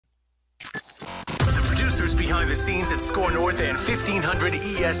producers behind the scenes at SKOR North and 1500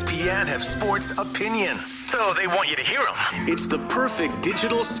 ESPN have sports opinions, so they want you to hear them. It's the perfect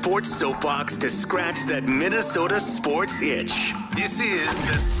digital sports soapbox to scratch that Minnesota sports itch. This is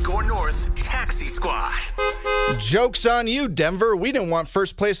the SKOR North Taxi Squad. Joke's on you, Denver. We didn't want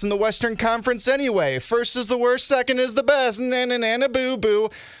first place in the Western Conference anyway. First is the worst, second is the best. Na-na-na-na, boo-boo.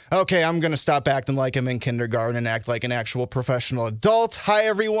 Okay, I'm going to stop acting like I'm in kindergarten and act like an actual professional adult. Hi,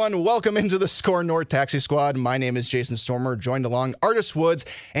 everyone. Welcome into the SKOR North Taxi Squad. My name is Jason Stormer, joined along Artis Woods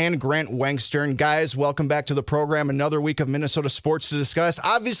and Grant Wenkstern. Guys, welcome back to the program. Another week of Minnesota sports to discuss.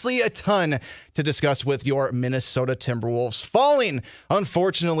 Obviously, a ton to discuss with your Minnesota Timberwolves falling,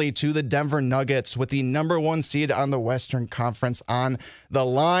 unfortunately, to the Denver Nuggets with the number one seed on the Western Conference on the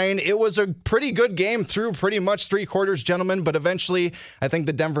line. It was a pretty good game through pretty much three quarters, gentlemen, but eventually I think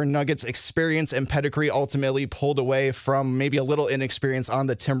the Denver Nuggets experience and pedigree ultimately pulled away from maybe a little inexperience on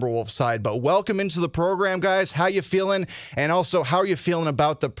the Timberwolves side. But welcome into the program, guys. How you feeling? And also, how are you feeling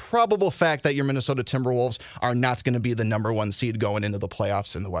about the probable fact that your Minnesota Timberwolves are not going to be the number one seed going into the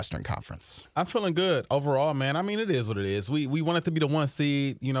playoffs in the Western Conference? I'm feeling good overall, man. I mean, it is what it is. We want it to be the one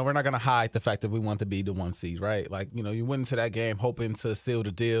seed. You know, we're not going to hide the fact that we want to be the one seed, right? Like, you know, you went into that game hoping to seal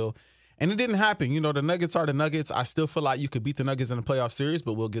the deal. And it didn't happen. You know, the Nuggets are the Nuggets. I still feel like you could beat the Nuggets in the playoff series,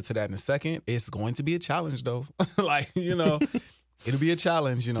 but we'll get to that in a second. It's going to be a challenge, though. Like, you know, it'll be a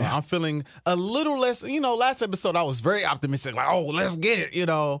challenge. You know, I'm feeling a little less, you know, last episode I was very optimistic. Like, oh, let's get it, you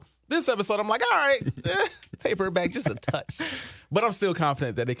know. This episode, I'm like, all right, taper it back just a touch. But I'm still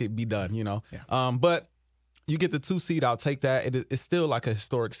confident that it could be done, you know. Yeah. But you get the 2 seed, I'll take that. It's still like a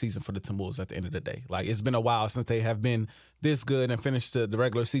historic season for the Timberwolves at the end of the day. Like, it's been a while since they have been this good and finished the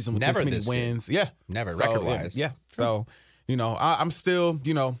regular season with this many wins. Good. Yeah. Never, record-wise. Yeah. So, you know, I'm still,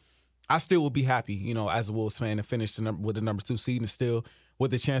 you know, I still will be happy, you know, as a Wolves fan to finish with the number 2 seed and still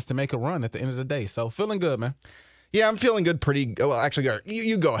with the chance to make a run at the end of the day. So, feeling good, man. Yeah, I'm feeling good. Well, actually,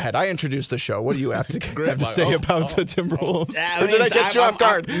 you go ahead. I introduced the show. What do you have to say about the Timberwolves? Or did I get you off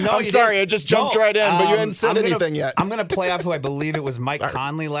guard? I'm sorry. I just jumped right in, but you hadn't said anything yet. I'm going to play off who I believe it was Mike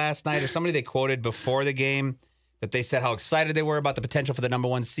Conley last night or somebody they quoted before the game that they said how excited they were about the potential for the number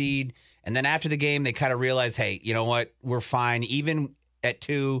 1 seed. And then after the game, they kind of realized, hey, you know what? We're fine. Even at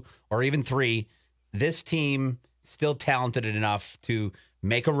 2 or even 3, this team still talented enough to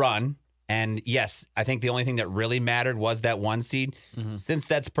make a run. And yes, I think the only thing that really mattered was that 1 seed. Mm-hmm. Since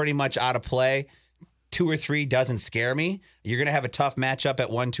that's pretty much out of play, 2 or 3 doesn't scare me. You're going to have a tough matchup at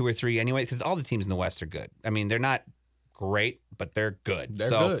 1, 2, or 3 anyway, because all the teams in the West are good. I mean, they're not great, but they're good. They're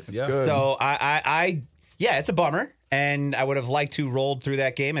good. Yeah. Good. So yeah, it's a bummer. And I would have liked to rolled through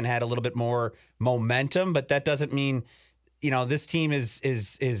that game and had a little bit more momentum, but that doesn't mean, you know, this team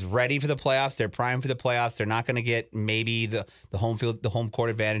is ready for the playoffs. They're primed for the playoffs. They're not going to get maybe the home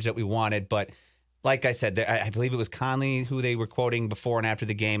court advantage that we wanted. But like I said, I believe it was Conley who they were quoting before and after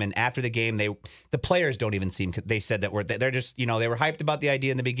the game. And after the game, the players don't even seem. They said that they're just, you know, they were hyped about the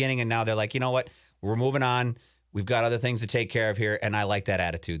idea in the beginning, and now they're like, you know what, we're moving on. We've got other things to take care of here, and I like that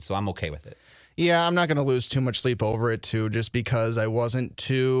attitude, so I'm okay with it. Yeah, I'm not going to lose too much sleep over it, too, just because I wasn't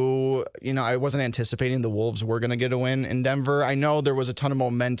anticipating the Wolves were going to get a win in Denver. I know there was a ton of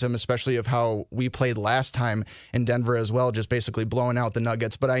momentum, especially of how we played last time in Denver as well, just basically blowing out the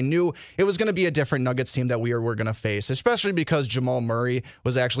Nuggets. But I knew it was going to be a different Nuggets team that we were going to face, especially because Jamal Murray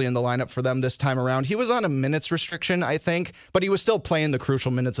was actually in the lineup for them this time around. He was on a minutes restriction, I think, but he was still playing the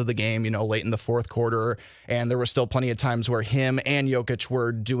crucial minutes of the game, you know, late in the fourth quarter. And there were still plenty of times where him and Jokic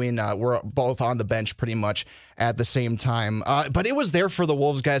were both on the bench pretty much at the same time. But it was there for the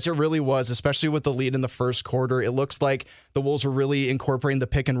Wolves, guys. It really was, especially with the lead in the first quarter. It looks like the Wolves were really incorporating the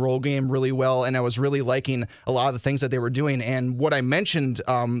pick and roll game really well, and I was really liking a lot of the things that they were doing. And what I mentioned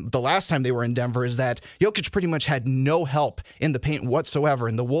the last time they were in Denver is that Jokic pretty much had no help in the paint whatsoever,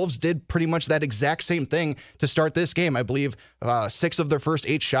 and the Wolves did pretty much that exact same thing to start this game. I believe 6 of their first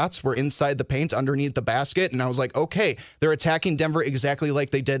 8 shots were inside the paint underneath the basket, and I was like, okay, they're attacking Denver exactly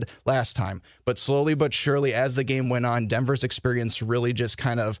like they did last time. But slowly but surely, as the game went on, Denver's experience really just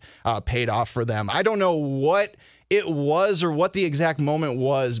kind of paid off for them. I don't know what it was or what the exact moment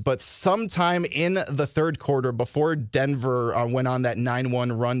was, but sometime in the third quarter, before Denver went on that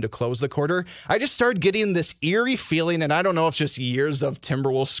 9-1 run to close the quarter, I just started getting this eerie feeling, and I don't know if it's just years of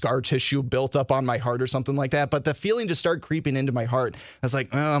Timberwolves scar tissue built up on my heart or something like that, but the feeling just started creeping into my heart. I was like,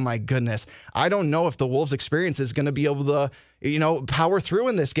 oh my goodness, I don't know if the Wolves experience is going to be able to, you know, power through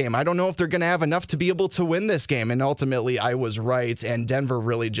in this game. I don't know if they're going to have enough to be able to win this game. And ultimately, I was right. And Denver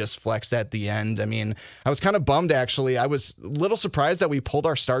really just flexed at the end. I mean, I was kind of bummed, actually. I was a little surprised that we pulled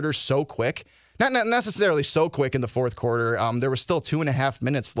our starters so quick. Not necessarily so quick in the fourth quarter. There was still 2.5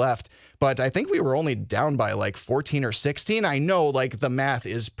 minutes left. but I think we were only down by like 14 or 16. I know like the math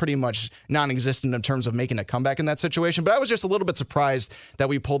is pretty much non-existent in terms of making a comeback in that situation, but I was just a little bit surprised that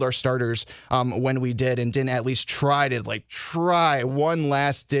we pulled our starters when we did and didn't at least try one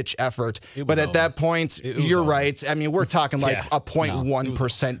last ditch effort. But at that point, you're right. I mean, we're talking like a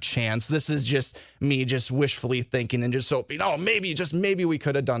 0.1% chance. This is just me just wishfully thinking and just hoping, maybe we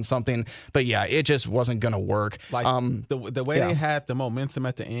could have done something. But yeah, it just wasn't going to work. Like the way they had the momentum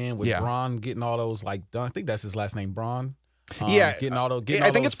at the end with Braun getting all those like done. I think that's his last name, Braun. Getting all those. I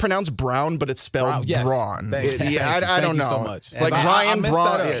think it's pronounced Brown, but it's spelled Braun. I don't know. So much. Like Ryan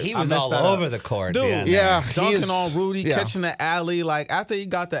Braun. He was all over the court, dude. Yeah, dunking on Rudy, catching the alley. Like after he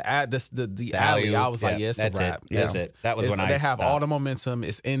got the alley, I was like, yes, that's a wrap. That's it. That was when they have all the momentum.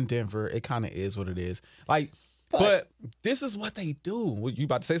 It's in Denver. It kind of is what it is. Like. But this is what they do. You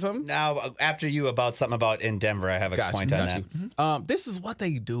about to say something? Now, after you about something about in Denver, I have a point on that. Mm-hmm. This is what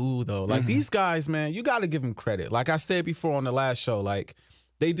they do, though. Like, these guys, man, you got to give them credit. Like I said before on the last show, like,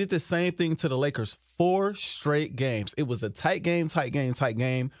 they did the same thing to the Lakers 4 straight games. It was a tight game.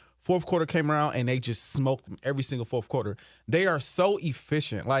 Fourth quarter came around, and they just smoked them every single fourth quarter. They are so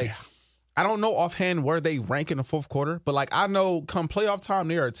efficient. Like, I don't know offhand where they rank in the fourth quarter, but like I know come playoff time,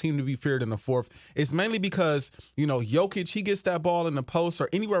 they are a team to be feared in the fourth. It's mainly because, Jokic, he gets that ball in the post or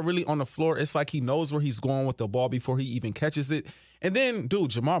anywhere really on the floor. It's like he knows where he's going with the ball before he even catches it. And then,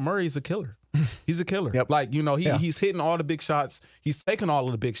 dude, Jamal Murray is a killer. He's a killer. Yep. Like, he's hitting all the big shots. He's taking all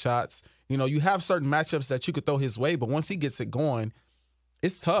of the big shots. You have certain matchups that you could throw his way, but once he gets it going,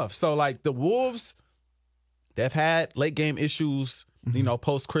 it's tough. So, like, the Wolves, they've had late game issues,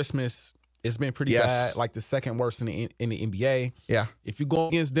 post-Christmas. It's been pretty bad, like the second worst in the NBA. Yeah. If you go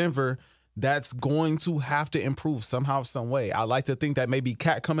against Denver, that's going to have to improve somehow, some way. I like to think that maybe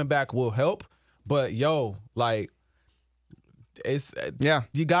Cat coming back will help, but it's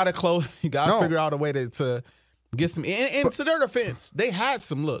you gotta close. You gotta figure out a way to get some. And to their defense, they had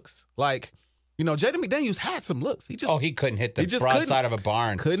some looks. Like Jaden McDaniels had some looks. He couldn't hit the broadside of a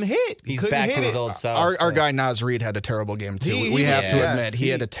barn. Couldn't hit. He's back to his old self. Our guy Naz Reid had a terrible game too. We have to admit he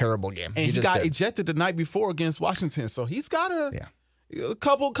had a terrible game. And he got ejected the night before against Washington, so he's got a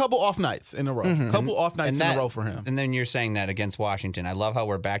couple off nights in a row. Couple off nights in a row for him. And then you're saying that against Washington. I love how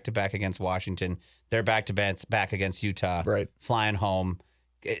we're back to back against Washington. They're back to back against Utah. Right. Flying home.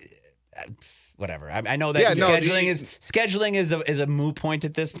 Whatever. I know that scheduling is a moot point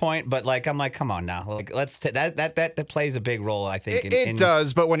at this point, but like I'm like, come on now, like let's that plays a big role. I think it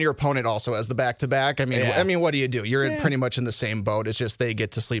does. But when your opponent also has the back-to-back, I mean, what do you do? You're pretty much in the same boat. It's just they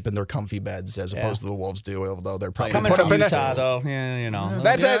get to sleep in their comfy beds as opposed to the Wolves do, although they're probably coming from Utah though.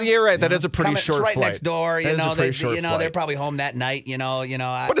 Yeah, you're right. That is a pretty short right flight. Next door. They're probably home that night.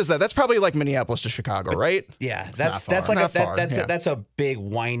 What is that? That's probably like Minneapolis to Chicago, right? Yeah, that's a big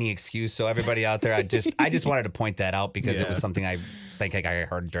whiny excuse. So everybody out there, I just wanted to point that out because it was something I think I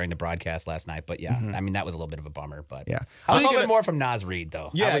heard during the broadcast last night. But I mean that was a little bit of a bummer. But I was hoping more from Naz Reid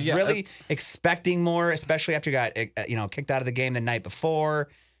though. I was really expecting more, especially after he got kicked out of the game the night before,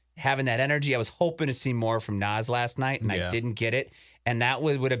 having that energy. I was hoping to see more from Naz last night, and I didn't get it. And that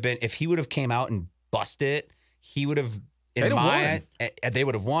would have been if he would have came out and busted it, he would have they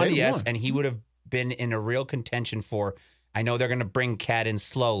would have won, and he would have been in a real contention for. I know they're going to bring Cat in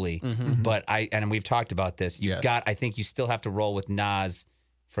slowly, but we've talked about this. I think you still have to roll with Naz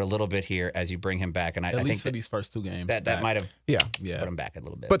for a little bit here as you bring him back. And I think for these first 2 games. That might have put him back a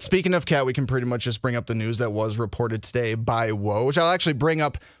little bit. But speaking of Cat, we can pretty much just bring up the news that was reported today by Woj. I'll actually bring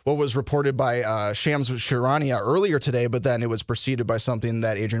up what was reported by Shams Charania earlier today, but then it was preceded by something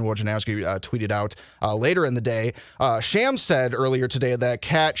that Adrian Wojnarowski tweeted out later in the day. Shams said earlier today that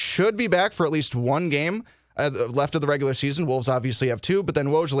Cat should be back for at least 1 game left of the regular season. Wolves obviously have 2, but then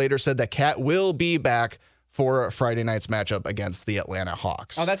Woj later said that Cat will be back for Friday night's matchup against the Atlanta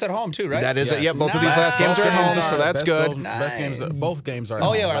Hawks. Oh, that's at home too, right? That is it. Yeah, both of these last games are at home, so that's good. Best games, both games are at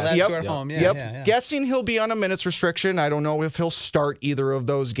home. Oh, yeah, our last 2 are at home. Yeah. Guessing he'll be on a minutes restriction. I don't know if he'll start either of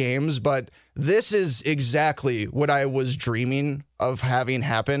those games, but this is exactly what I was dreaming of having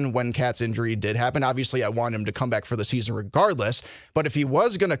happen when Cat's injury did happen. Obviously, I want him to come back for the season regardless, but if he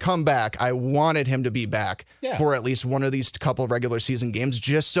was going to come back, I wanted him to be back for at least one of these couple regular season games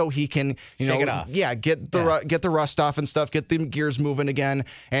just so he can, get the rust off and stuff, get the gears moving again,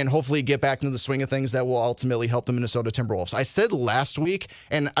 and hopefully get back into the swing of things that will ultimately help the Minnesota Timberwolves. I said last week,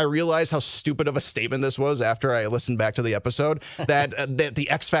 and I realized how stupid of a statement this was after I listened back to the episode, that the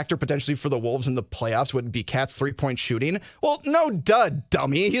X factor potentially for the Wolves in the playoffs would be Cat's 3-point shooting. Well, no, duh,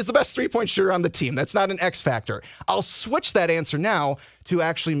 dummy. He's the best 3-point shooter on the team. That's not an X factor. I'll switch that answer now to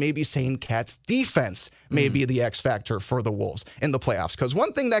actually maybe saying Cat's defense may be the X factor for the Wolves in the playoffs. Because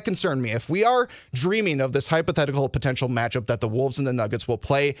one thing that concerned me, if we are dreaming of this hypothetical potential matchup that the Wolves and the Nuggets will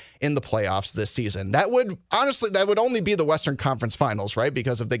play in the playoffs this season, that would only be the Western Conference Finals, right?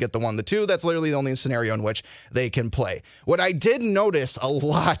 Because if they get the 1-2, that's literally the only scenario in which they can play. What I did notice a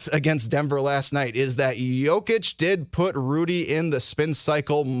lot against Denver last night is that Jokic did put Rudy in the spin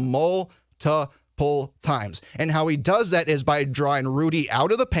cycle multiple times. And how he does that is by drawing Rudy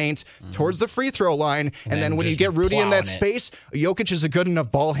out of the paint towards the free throw line. And then when you get Rudy in that space, Jokic is a good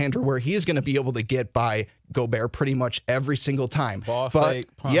enough ball handler where he's going to be able to get by Gobert pretty much every single time. Ball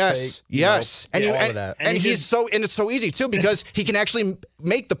fake, pump yes. fake, all of that. And it's so easy too because he can actually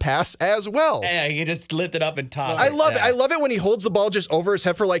make the pass as well. Yeah, he can just lift it up and toss I it. love it. I love it when he holds the ball just over his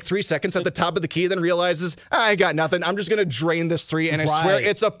head for like 3 seconds at the top of the key, then realizes, I got nothing. I'm just going to drain this three. And I swear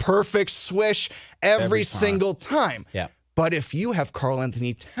it's a perfect swish every single time. Yeah. But if you have Karl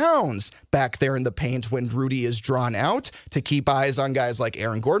Anthony Towns back there in the paint when Rudy is drawn out to keep eyes on guys like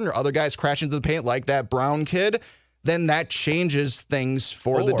Aaron Gordon or other guys crashing into the paint like that Brown kid, then that changes things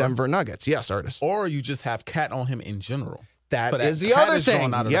for the Denver Nuggets. Yes, Artis. Or you just have Cat on him in general. That is the other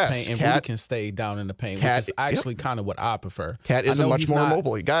thing. Out of yes, the paint, and Cat Rudy can stay down in the paint, which is actually kind of what I prefer. Cat is a much more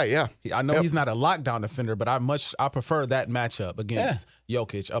mobile guy. Yeah, I know he's not a lockdown defender, but I prefer that matchup against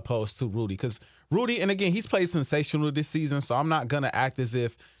Jokic opposed to Rudy, because Rudy, and again, he's played sensational this season, so I'm not gonna act as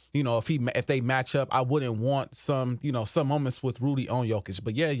if, you know, if they match up, I wouldn't want some moments with Rudy on Jokic.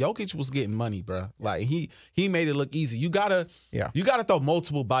 But yeah, Jokic was getting money, bro. Like he made it look easy. You gotta throw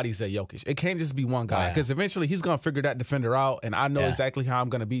multiple bodies at Jokic. It can't just be one guy, because eventually he's gonna figure that defender out. And I know exactly how I'm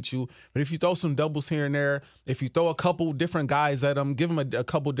gonna beat you. But if you throw some doubles here and there, if you throw a couple different guys at him, give him a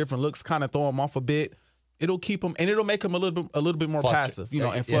couple different looks, kind of throw him off a bit, it'll keep him, and it'll make him a little bit more passive,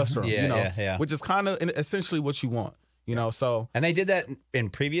 and fluster him, which is kind of essentially what you want. And they did that in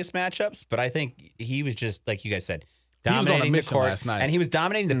previous matchups, but I think he was just, like you guys said, dominating the court last night. And he was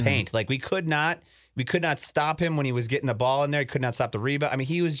dominating the paint. Like we could not stop him when he was getting the ball in there. He could not stop the rebound. I mean,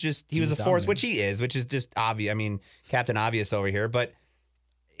 he was a force, which he is, which is just obvious. I mean, Captain Obvious over here. But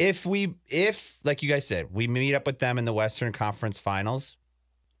if like you guys said, we meet up with them in the Western Conference Finals,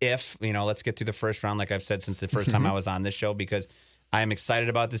 let's get through the first round, like I've said since the first time I was on this show, because I am excited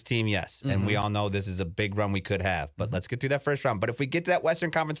about this team, yes. And we all know this is a big run we could have. But let's get through that first round. But if we get to that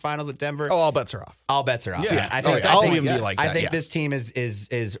Western Conference Finals with Denver, all bets are off. All bets are off. Yeah. I think this team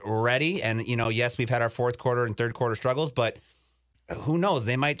is ready. And yes, we've had our fourth quarter and third quarter struggles, but who knows?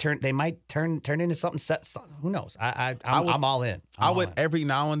 They might turn into something. Who knows? I'm all in. I would every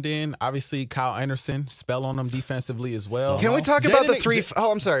now and then. Obviously, Kyle Anderson spell on them defensively as well. Can we talk about the three?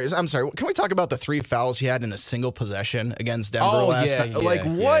 I'm sorry. Can we talk about the 3 fouls he had in a single possession against Denver last night?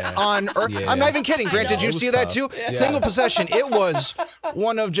 What on earth? I'm not even kidding. Grant, did you see that too? Yeah. Single possession. It was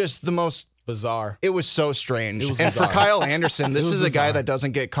one of just the most bizarre. It was so strange. And for Kyle Anderson, this is a guy that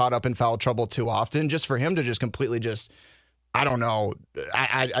doesn't get caught up in foul trouble too often. Just for him to just completely I don't know.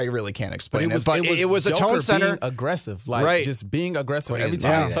 I really can't explain it. But it was a tone center. Being aggressive. Just being aggressive. Every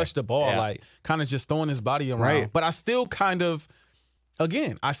time he touched the ball, kind of just throwing his body around. Right. But I still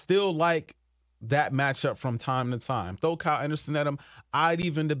I still like that matchup from time to time. Throw Kyle Anderson at him. I'd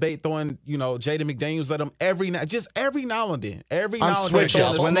even debate throwing, Jaden McDaniels at him every now and then. On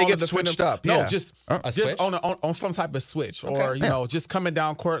switches, when they get switched up. No, just on some type of switch. Okay. Or, just coming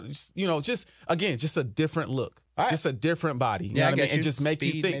down court, just a different look. Right. Just a different body. You know what I mean? And just make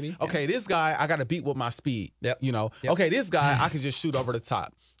you think, maybe. Okay, this guy, I got to beat with my speed. Yep. Okay, this guy, I could just shoot over the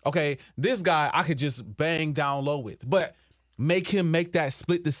top. Okay, this guy, I could just bang down low with. But make him make that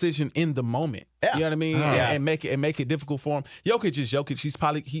split decision in the moment. Yeah. You know what I mean? And make it difficult for him. Jokic is Jokic. He's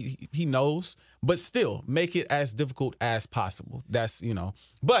probably he knows, but still make it as difficult as possible. That's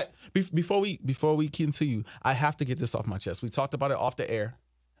But before we continue, I have to get this off my chest. We talked about it off the air.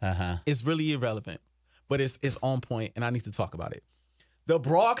 It's really irrelevant, but it's on point, and I need to talk about it. The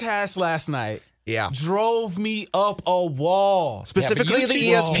broadcast last night drove me up a wall. Specifically the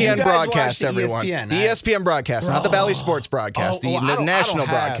ESPN broadcast, everyone. The ESPN broadcast, not the Valley Sports broadcast, the national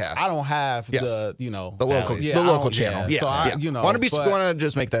broadcast. I don't have the local channel. Yeah. So want to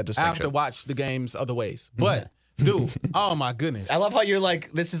just make that distinction. I have to watch the games other ways. But dude, oh my goodness. I love how you're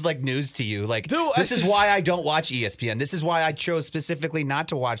like, this is like news to you. Like, dude, this is why I don't watch ESPN. This is why I chose specifically not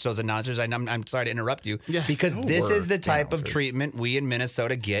to watch those announcers. I'm sorry to interrupt you. Yeah, because this is the type of treatment we in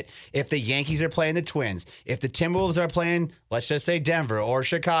Minnesota get if the Yankees are playing the Twins, if the Timberwolves are playing, let's just say Denver or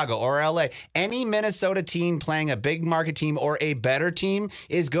Chicago or LA. Any Minnesota team playing a big market team or a better team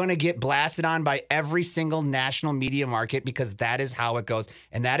is going to get blasted on by every single national media market, because that is how it goes.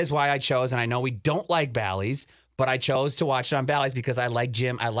 And that is why I chose, and I know we don't like Bally's, but I chose to watch it on Bally's because I like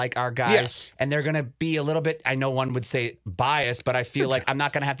Jim. I like our guys. Yes. And they're going to be a little bit, I know one would say biased, but I feel like I'm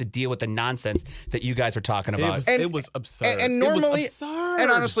not going to have to deal with the nonsense that you guys were talking about. It was absurd. And normally, it was absurd.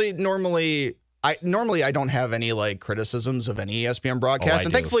 and honestly, normally I don't have any like criticisms of any ESPN broadcast,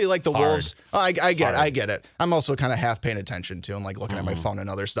 and do. thankfully, like the Hard. Wolves, I get it. I'm also kind of half paying attention to and like looking at my phone and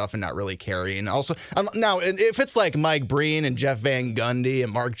other stuff, and not really caring. Also, now if it's like Mike Breen and Jeff Van Gundy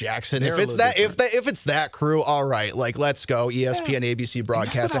and Mark Jackson, if it's that crew, all right, like let's go ESPN, ABC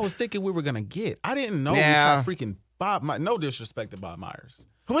broadcast. That's what I was thinking we were gonna get. I didn't know we had freaking Bob. No disrespect to Bob Myers.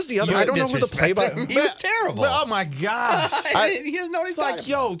 Who was the other? I don't know who the play-by. He was terrible. Oh my gosh! He doesn't know what he's It's like,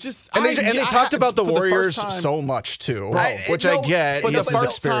 talking yo, about. just And they talked about the for Warriors first time- so much too, which No, I get. For It's the his first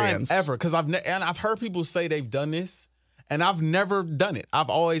experience time ever, because I've heard people say they've done this, and I've never done it. I've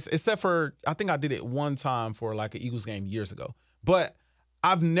always, except for I think I did it one time for like an Eagles game years ago, but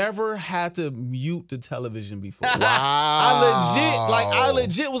I've never had to mute the television before. Wow. I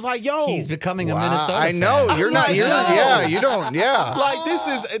legit was like, yo, He's becoming a Wow. Minnesota I know fan. you're not. like, You're no. yeah. You don't. Yeah. like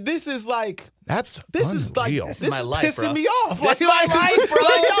this is like. This Is like unreal. this is my is life, pissing bro. me off. That's like, my life, bro.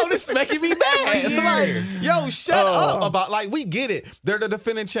 Like, yo, this is making me mad. Weird. Like, yo, shut up about like we get it. They're the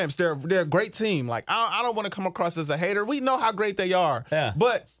defending champs. They're a great team. Like I don't want to come across as a hater. We know how great they are. Yeah.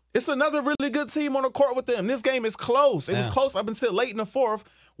 But it's another really good team on the court with them. This game is close. It was close up until late in the fourth.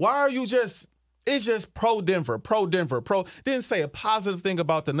 Why are you just? It's just pro Denver. Didn't say a positive thing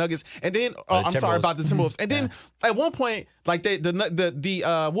about the Nuggets, and then I'm sorry about the Timberwolves. And then at one point, like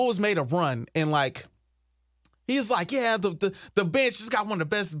the Wolves made a run, and like he's like, yeah, the bench just got one of the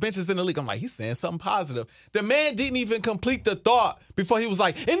best benches in the league. I'm like, he's saying something positive. The man didn't even complete the thought before he was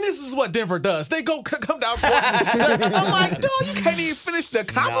like, and this is what Denver does. They go come down court. I'm like, dog, you can't even finish the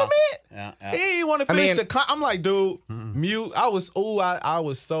compliment. No. He didn't want to finish the. I'm like, dude, mute. I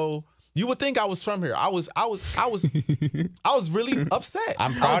was so. You would think I was from here. I was really upset.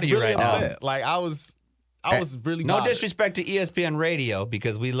 I'm proud of you right now. Like I was really No bothered. disrespect to ESPN Radio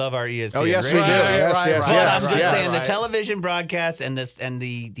because we love our ESPN. Oh yes, we do. Radio. Yes. But I'm just yes. saying the television broadcast and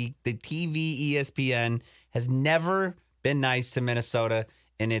the TV ESPN has never been nice to Minnesota.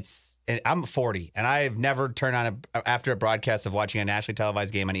 And I'm 40, and I've never turned on after a broadcast of watching a nationally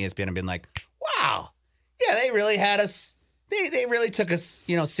televised game on ESPN and been like, wow, yeah, they really had us. They really took us,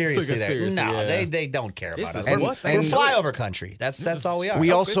 seriously there. seriously, No, yeah. they don't care This about us. is what they We're do. flyover country. That's all we are.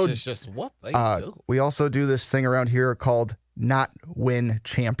 We also It's just what they do. we also do this thing around here called not win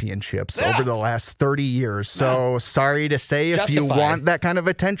championships over the last 30 years. So sorry to say, if you Justified. want that kind of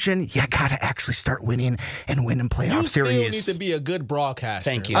attention, you gotta actually start winning and winning playoff You still series. need to be a good broadcaster.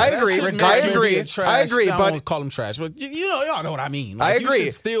 Thank you. I That agree. shouldn't I make you agree. be trash. I agree, I but- won't call him trash, but y'all know what I mean. I Like, agree. You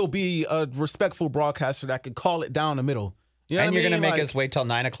should still be a respectful broadcaster that can call it down the middle. You know And what you're I going to mean? make us wait till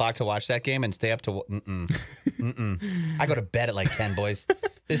 9 o'clock to watch that game and stay up to... I go to bed at like 10, boys.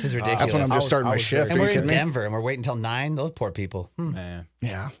 This is ridiculous. That's when I'm just starting my shift. And Are we're you in kidding me? Denver, and we're waiting until 9. Those poor people. Man.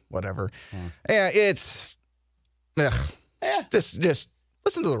 Yeah, whatever. Yeah, it's just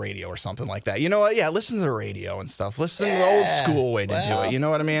listen to the radio or something like that. You know what? Yeah, listen to the radio and stuff. Listen to the old school way to do it. You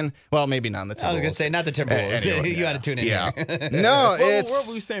know what I mean? Well, maybe not in the Timberwolves. I was going to say, not the Timberwolves. Anyway, You got to tune in Yeah. here. No, it's What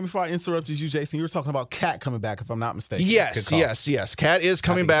were we saying before I interrupted you, Jason? You were talking about Cat coming back, if I'm not mistaken. Yes. Cat is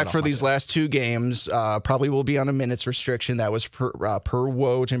coming to back get for off my these chest. last two games. Probably will be on a minutes restriction. That was per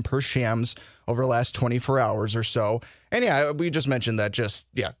Woj and per Shams over the last 24 hours or so. And yeah, we just mentioned that.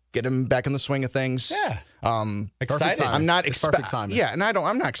 Get him back in the swing of things. Yeah. Excited. Excited. I'm not It's perfect timing. Yeah, and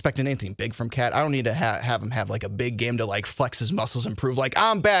I'm not expecting anything big from Cat. I don't need to have him have like a big game to like flex his muscles and prove like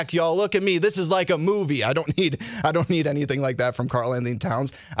I'm back, y'all. Look at me. This is like a movie. I don't need anything like that from Karl Anthony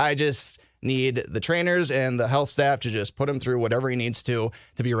Towns. I just need the trainers and the health staff to just put him through whatever he needs to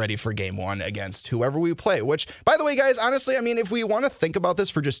be ready for game one against whoever we play. Which, by the way, guys, honestly, I mean, if we want to think about this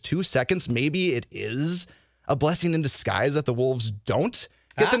for just 2 seconds, maybe it is a blessing in disguise that the Wolves don't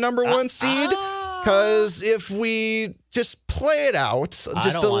get the number one seed. Because if we just play it out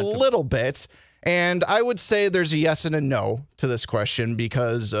just a little bit, and I would say there's a yes and a no to this question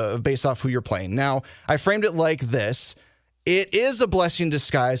because based off who you're playing. Now, I framed it like this. It is a blessing in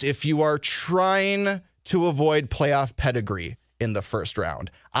disguise if you are trying to avoid playoff pedigree in the first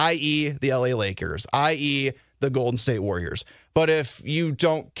round, i.e. the LA Lakers, i.e. the Golden State Warriors. But if you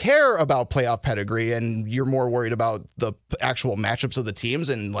don't care about playoff pedigree and you're more worried about the actual matchups of the teams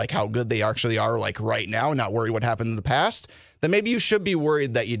and like how good they actually are like right now, not worried what happened in the past, then maybe you should be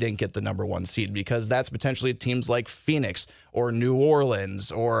worried that you didn't get the number one seed because that's potentially teams like Phoenix or New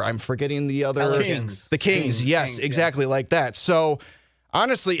Orleans or I'm forgetting the other Kings. The Kings. Yes, exactly like that. So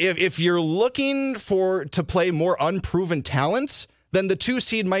honestly, if you're looking to play more unproven talent, then the 2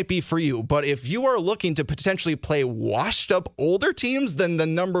 seed might be for you. But if you are looking to potentially play washed up older teams, then the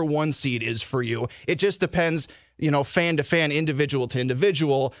number 1 seed is for you. It just depends, fan to fan, individual to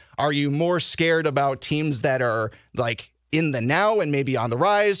individual. Are you more scared about teams that are like in the now and maybe on the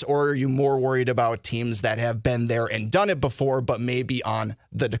rise, or are you more worried about teams that have been there and done it before, but maybe on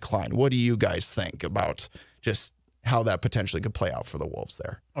the decline? What do you guys think about just how that potentially could play out for the Wolves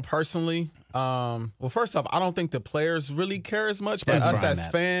there? Personally, well, first off, I don't think the players really care as much, but us as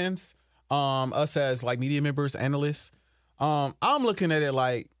fans, us as like media members, analysts, I'm looking at it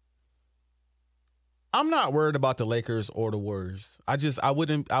like I'm not worried about the Lakers or the Warriors. I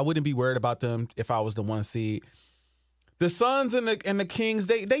wouldn't be worried about them if I was the 1 seed. The Suns and the Kings,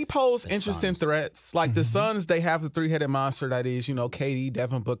 they pose interesting threats. Like the Suns, they have the 3-headed monster that is, KD,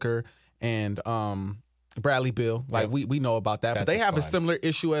 Devin Booker, and Bradley Beal. Like we know about that. But they have a similar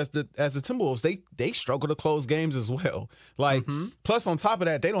issue as the Timberwolves. They struggle to close games as well. Like plus on top of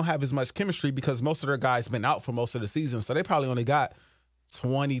that, they don't have as much chemistry because most of their guys been out for most of the season. So they probably only got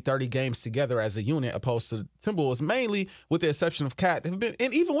 20, 30 games together as a unit, opposed to the Timberwolves, mainly with the exception of Cat. And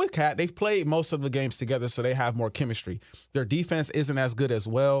even with Cat, they've played most of the games together, so they have more chemistry. Their defense isn't as good as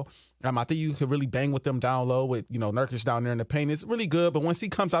well. I think you could really bang with them down low with, Nurkic down there in the paint. It's really good, but once he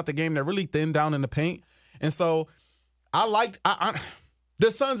comes out the game, they're really thin down in the paint. And so the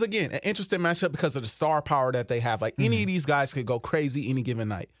Suns, again, an interesting matchup because of the star power that they have. Like any of these guys could go crazy any given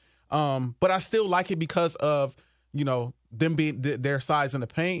night. But I still like it because of, them being their size in the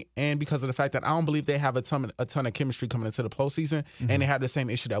paint, and because of the fact that I don't believe they have a ton of chemistry coming into the postseason, and they have the same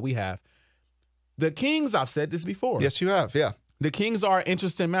issue that we have. The Kings, I've said this before. Yes, you have. Yeah, the Kings are an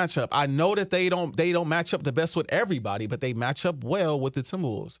interesting matchup. I know that they don't match up the best with everybody, but they match up well with the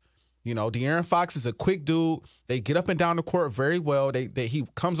Timberwolves. De'Aaron Fox is a quick dude. They get up and down the court very well. He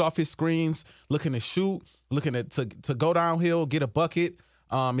comes off his screens, looking to shoot, looking to go downhill, get a bucket.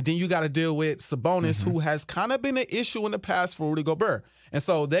 And then you got to deal with Sabonis, who has kind of been an issue in the past for Rudy Gobert. And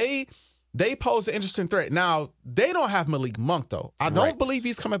so they pose an interesting threat. Now, they don't have Malik Monk, though. I don't believe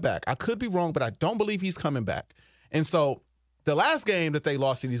he's coming back. I could be wrong, but I don't believe he's coming back. And so the last game that they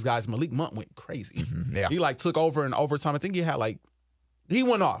lost to these guys, Malik Monk went crazy. Yeah. He took over in overtime. I think he had he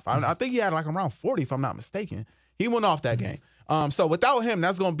went off. I think he had around 40, if I'm not mistaken. He went off that game. So without him,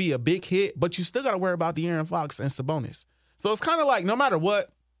 that's going to be a big hit, but you still got to worry about De'Aaron Fox and Sabonis. So it's kind of like no matter what,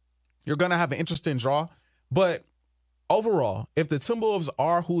 you're going to have an interesting draw. But overall, if the Timberwolves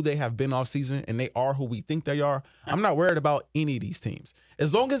are who they have been all season and they are who we think they are, I'm not worried about any of these teams.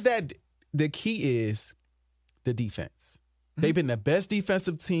 As long as that the key is the defense. They've been the best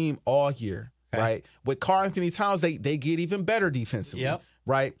defensive team all year, right? With Karl Anthony Towns, they get even better defensively,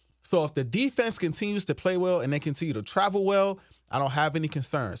 right? So if the defense continues to play well and they continue to travel well, I don't have any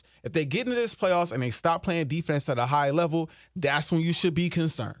concerns. If they get into this playoffs and they stop playing defense at a high level, that's when you should be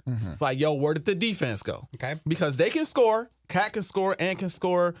concerned. It's like, yo, where did the defense go? Okay. Because they can score. Cat can score and can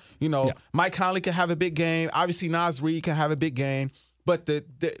score. Mike Conley can have a big game. Obviously, Naz Reid can have a big game. But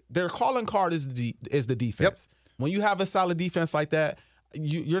their calling card is the defense. When you have a solid defense like that,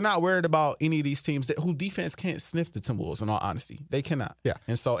 you're not worried about any of these teams whose defense can't sniff the Timberwolves, in all honesty. They cannot. Yeah.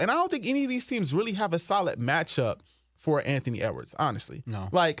 And I don't think any of these teams really have a solid matchup for Anthony Edwards, honestly. No.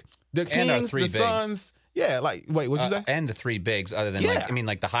 Like the Kings, the Suns. Yeah, wait, what'd you say? And the 3 bigs, other than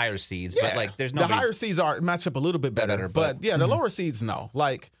the higher seeds. Yeah. But there's no. The higher seeds match up a little bit better. But the lower seeds, no.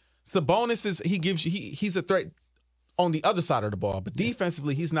 Like Sabonis he's a threat on the other side of the ball, but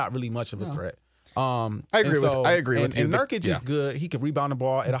defensively he's not really much of a threat. I agree with you. And Nurkic is good. He can rebound the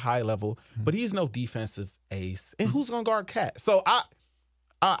ball at a high level, but he's no defensive ace. And who's gonna guard Cat? So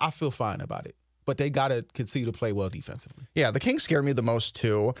I feel fine about it. But they got to continue to play well defensively. Yeah, the Kings scare me the most,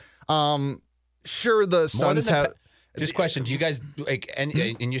 too. Sure, the Suns have... Just question, do you guys, and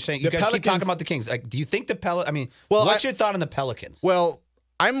you're saying, you guys keep talking about the Kings. Do you think what's your thought on the Pelicans? Well,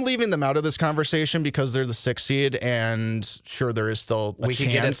 I'm leaving them out of this conversation because they're the 6th seed, and sure, there is still a chance. We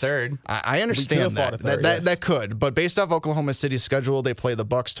could get a third. I understand that could, but based off Oklahoma City's schedule, they play the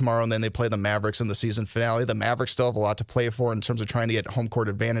Bucks tomorrow, and then they play the Mavericks in the season finale. The Mavericks still have a lot to play for in terms of trying to get home court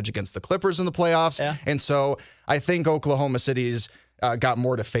advantage against the Clippers in the playoffs, and so I think Oklahoma City's got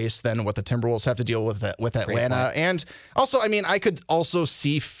more to face than what the Timberwolves have to deal with Atlanta. And also, I could also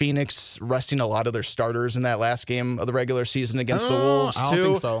see Phoenix resting a lot of their starters in that last game of the regular season against the Wolves, too. I don't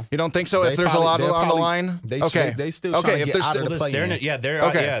think so. You don't think so? If there's a lot on the line? They still trying to get out of the play.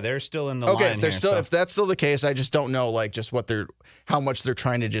 They're still in the line. If that's still the case, I just don't know how much they're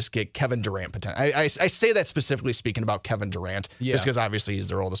trying to just get Kevin Durant potential. I say that specifically speaking about Kevin Durant, just because obviously he's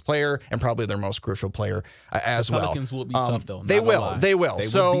their oldest player and probably their most crucial player as well. Pelicans will be tough, though. They will. will. They will. They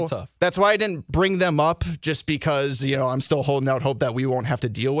so would be tough. That's why I didn't bring them up, just because, I'm still holding out hope that we won't have to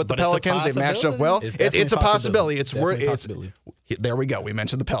deal with the Pelicans. They matched up well. It's a possibility. It's there we go. We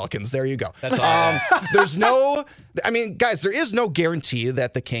mentioned the Pelicans. There you go. That's all. Guys, there is no guarantee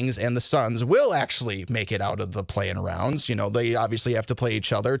that the Kings and the Suns will actually make it out of the play-in rounds. They obviously have to play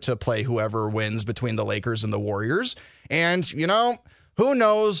each other to play whoever wins between the Lakers and the Warriors. And, who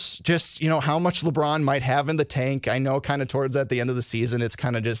knows just, how much LeBron might have in the tank. I know kind of towards at the end of the season, it's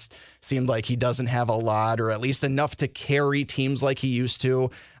kind of just seemed like he doesn't have a lot, or at least enough to carry teams like he used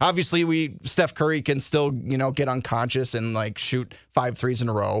to. Obviously, Steph Curry can still, get unconscious and shoot 5 threes in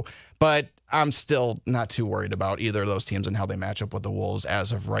a row. But I'm still not too worried about either of those teams and how they match up with the Wolves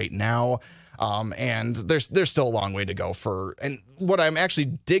as of right now. And there's still a long way to go and what I'm actually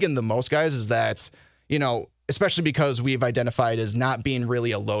digging the most, guys, is that, especially because we've identified as not being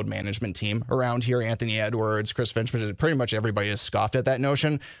really a load management team around here. Anthony Edwards, Chris Finch, pretty much everybody has scoffed at that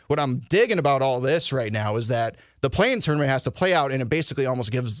notion. What I'm digging about all this right now is that the play-in tournament has to play out, and it basically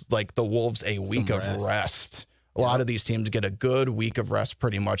almost gives the Wolves a week of rest. A lot of these teams get a good week of rest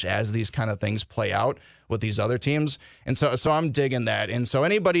pretty much as these kind of things play out with these other teams. And so I'm digging that. And so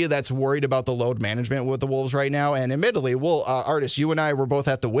anybody that's worried about the load management with the Wolves right now, and admittedly, Artis, you and I were both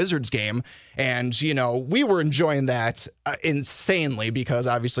at the Wizards game, and, we were enjoying that insanely because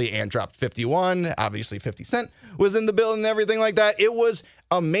obviously Ant dropped 51, obviously 50 Cent was in the bill and everything like that. It was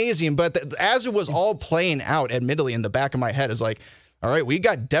amazing. But as it was all playing out, admittedly, in the back of my head is all right, we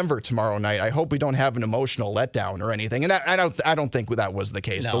got Denver tomorrow night. I hope we don't have an emotional letdown or anything. And I don't think that was the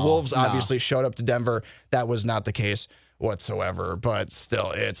case. The Wolves obviously showed up to Denver. That was not the case whatsoever. But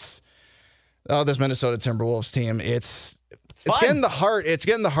still, this Minnesota Timberwolves team, it's getting the heart. It's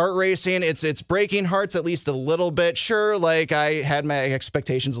getting the heart racing. It's breaking hearts at least a little bit. Sure, I had my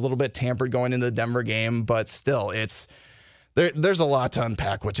expectations a little bit tampered going into the Denver game, but still, there's a lot to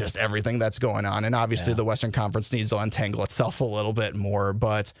unpack with just everything that's going on. And obviously the Western Conference needs to untangle itself a little bit more.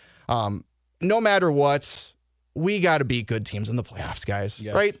 But no matter what, we got to beat good teams in the playoffs, guys.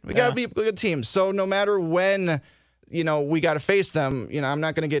 Yes. Right? We got to beat good teams. So no matter when, we got to face them, I'm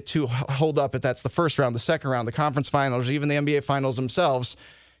not going to get too holed up if that's the first round, the second round, the conference finals, or even the NBA finals themselves.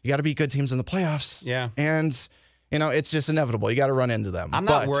 You got to beat good teams in the playoffs. Yeah. And it's just inevitable. You got to run into them. I'm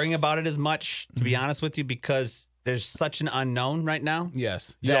not worrying about it as much, to be honest with you, because there's such an unknown right now.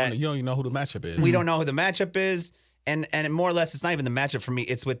 Yes. You don't even know who the matchup is. We don't know who the matchup is. And more or less, it's not even the matchup for me.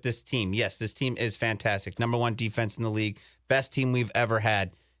 It's with this team. Yes, this team is fantastic. Number 1 defense in the league. Best team we've ever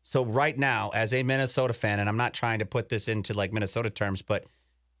had. So right now, as a Minnesota fan, and I'm not trying to put this into Minnesota terms, but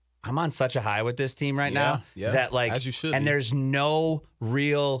I'm on such a high with this team right now. Yeah. That as you should and be. There's no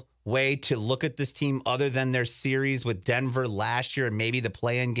real way to look at this team other than their series with Denver last year and maybe the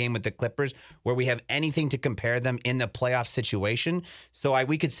play-in game with the Clippers, where we have anything to compare them in the playoff situation. So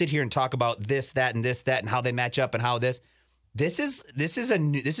we could sit here and talk about this, that, and how they match up and how this is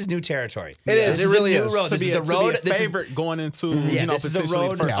new territory. It is. It really is. Road. This is the road. To be a favorite going into this is a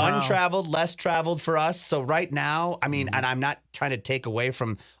road first round. untraveled, less traveled for us. So right now, and I'm not trying to take away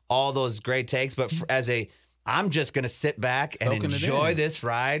from all those great takes, but I'm just going to sit back and enjoy this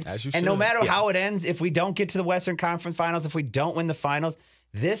ride. And no matter how it ends, if we don't get to the Western Conference Finals, if we don't win the finals,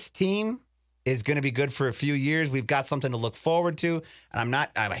 this team is going to be good for a few years. We've got something to look forward to. And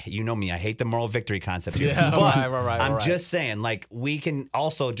you know me, I hate the moral victory concept. Yeah, but right. I'm just saying, we can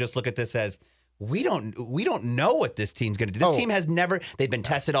also just look at this as we don't know what this team's going to do. This team has never—they've been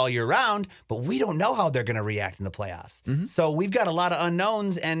tested all year round, but we don't know how they're going to react in the playoffs. Mm-hmm. So we've got a lot of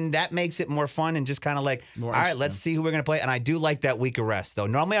unknowns, and that makes it more fun and just kind of all right, let's see who we're going to play. And I do like that week of rest, though.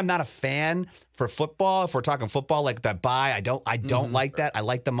 Normally, I'm not a fan for football. If we're talking football, that bye, I don't like that. I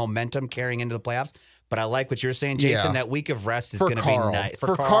like the momentum carrying into the playoffs. But I like what you're saying, Jason. That week of rest is going to be nice.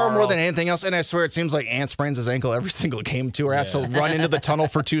 For Carl more than anything else. And I swear it seems like Ant sprains his ankle every single game, too, or has to run into the tunnel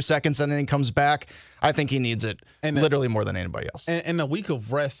for 2 seconds and then he comes back. I think he needs it literally more than anybody else. And the week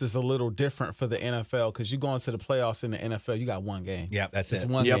of rest is a little different for the NFL because you go into the playoffs in the NFL, you got one game. Yeah, that's it. It's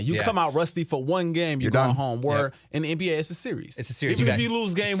one game. You come out rusty for one game, you're going home. Where in the NBA, it's a series. It's a series. Even if you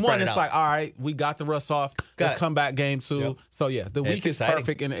lose game one, it's all right, we got the rust off. Let's come back game 2. Yep. So, the week is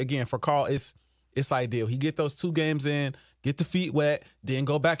perfect. And, again, for Carl, it's ideal. He get those 2 games in, get the feet wet, then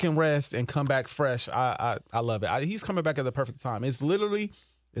go back and rest and come back fresh. I love it. He's coming back at the perfect time. It's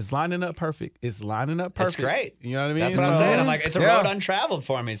lining up perfect. It's great. You know what I mean? That's what I'm saying. I'm it's a road untraveled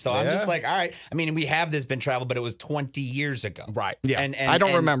for me. So I'm just all right. We have this been traveled, but it was 20 years ago. Right. Yeah. And I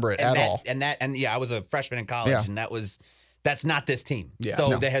don't remember it at all. I was a freshman in college, and that's not this team. Yeah.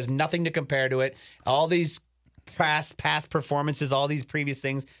 So there has nothing to compare to it. All these past performances, all these previous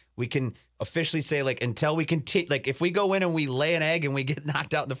things, we can officially say, like, until we continue, like, if we go in and we lay an egg and we get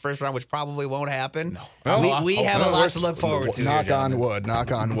knocked out in the first round, which probably won't happen, we have a lot to look forward to. Knock on wood.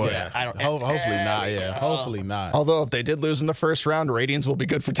 Yeah. Hopefully not. Yeah, hopefully not. Although if they did lose in the first round, ratings will be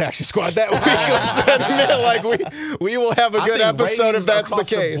good for Taxi Squad that week. Let's admit, like we will have a good episode if that's the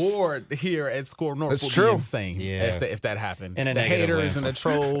case. The board here at SKOR North That's will true. be insane. Yeah. If that happened, In a the negative haters way. and the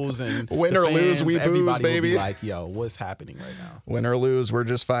trolls and Win the or lose, fans, we booze, everybody will baby. be like, yo, what's happening right now? Win or lose, we're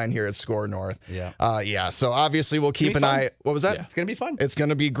just fine here at SKOR North. Yeah. So obviously we'll keep an eye. What was that? Yeah. It's going to be fun. It's going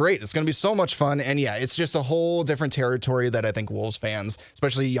to be great. It's going to be so much fun. And yeah, it's just a whole different territory that I think Wolves fans,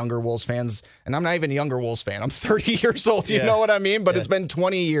 especially younger Wolves fans, and I'm not even a younger Wolves fan. I'm 30 years old. You know what I mean? But it's been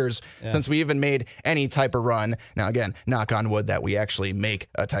 20 years since we even made any type of run. Now, again, knock on wood that we actually make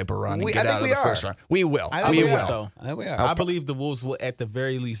a type of run and get out of the first round. We will. I We will. So. I think we are. I believe the Wolves will at the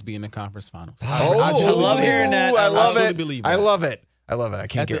very least be in the conference finals. I love hearing that. I love truly it. believe I that. love it. I love it. I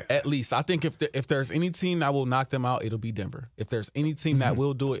can't get At least I think if there's any team that will knock them out, it'll be Denver. If there's any team that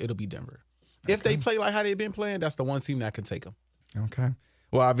will do it, it'll be Denver. If they play like how they've been playing, that's the one team that can take them. Okay.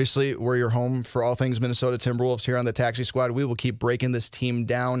 Well, obviously, we're your home for all things Minnesota Timberwolves here on the Taxi Squad. We will keep breaking this team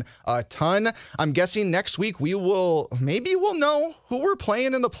down a ton. I'm guessing next week we'll know who we're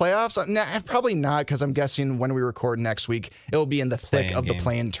playing in the playoffs. Nah, probably not, because I'm guessing when we record next week, it'll be in the thick Play-in of the game.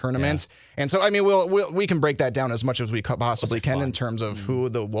 play-in tournament. And so, I mean, we can break that down as much as we possibly can in terms of who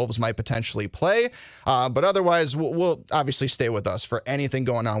the Wolves might potentially play. But otherwise, we'll obviously stay with us for anything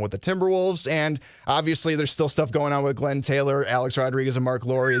going on with the Timberwolves. And obviously, there's still stuff going on with Glenn Taylor, Alex Rodriguez, and Mark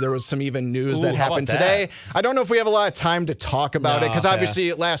Laurie. There was some even news that how happened about today. that? I don't know if we have a lot of time to talk about it, because okay.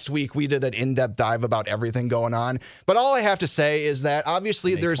 obviously last week we did an in-depth dive about everything going on. But all I have to say is that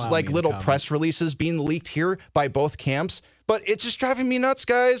obviously there's clown like me in the little comments. press releases being leaked here by both camps. But it's just driving me nuts,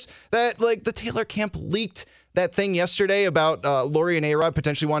 guys, that like the Taylor camp leaked that thing yesterday about Laurie and A-Rod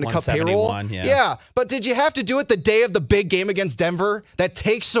potentially wanting to cut payroll. 171, Yeah, but did you have to do it the day of the big game against Denver? That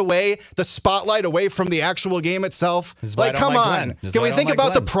takes away the spotlight away from the actual game itself. This is why I Like, don't come like on. Glenn. This is Can why we I don't think like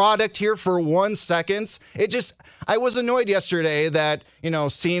about the Glenn. product here for 1 second? I was annoyed yesterday that,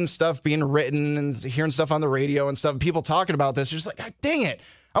 seeing stuff being written and hearing stuff on the radio and stuff, people talking about this, just like, God dang it.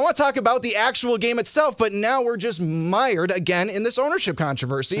 I want to talk about the actual game itself, but now we're just mired again in this ownership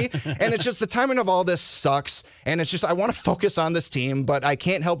controversy. And it's just the timing of all this sucks. And it's just, I want to focus on this team, but I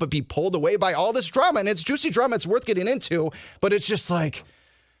can't help but be pulled away by all this drama. And it's juicy drama. It's worth getting into, but it's just like,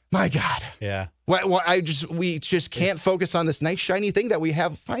 my God. Yeah. We just can't focus on this nice shiny thing that we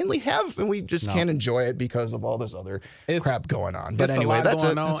finally have, and we just can't enjoy it because of all this other crap going on. But It's anyway, a lot that's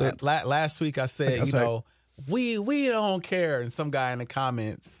going it. on. That's it. Last week I said, we don't care, and some guy in the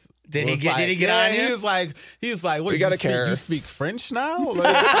comments Did he was get on you? He was like, what? We gotta care. You speak French now? Whoever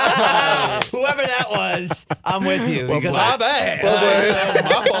that was, I'm with you. Because my bad.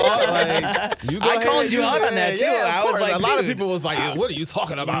 My fault. Like, you go I ahead, called you out on that, too. Yeah, I was like, a lot of dude. people was like, what are you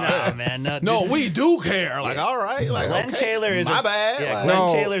talking about? Nah, man. No, we do care. Like, all right. Like, Glenn okay, Taylor is my bad. Yeah, Like, Glenn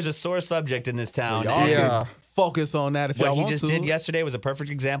No. Taylor's a sore subject in this town. y'all And Yeah. can focus on that if what y'all he want just to. did yesterday was a perfect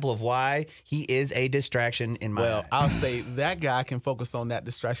example of why he is a distraction in my Well, eyes. I'll say that guy can focus on that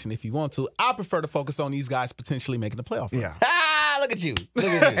distraction if you want to. I prefer to focus on these guys potentially making the playoff. Yeah. Look at you. Look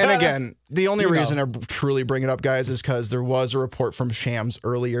at you. And again, the only you know. reason I truly bring it up, guys, is because there was a report from Shams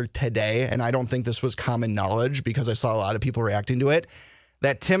earlier today, and I don't think this was common knowledge because I saw a lot of people reacting to it,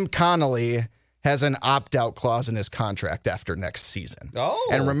 that Tim Connolly has an opt-out clause in his contract after next season. Oh.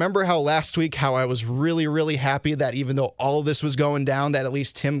 And remember how last week, how I was really, really happy that even though all of this was going down, that at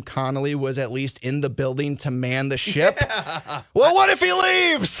least Tim Connolly was at least in the building to man the ship? Yeah. Well, what if he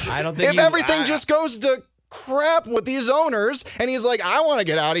leaves? I don't think if everything just goes to crap with these owners, and he's like, I want to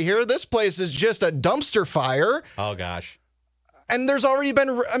get out of here. This place is just a dumpster fire. Oh, gosh. And there's already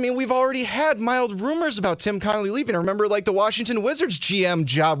been, we've already had mild rumors about Tim Connolly leaving. I remember like the Washington Wizards GM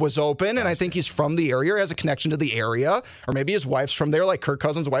job was open, and I think he's from the area, has a connection to the area, or maybe his wife's from there, like Kirk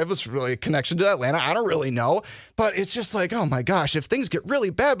Cousins' wife was really a connection to Atlanta. I don't really know, but it's just like, oh my gosh, if things get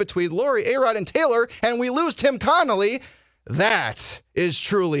really bad between Laurie, A-Rod, and Taylor, and we lose Tim Connolly, that is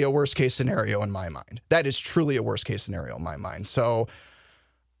truly a worst case scenario in my mind. That is truly a worst case scenario in my mind. So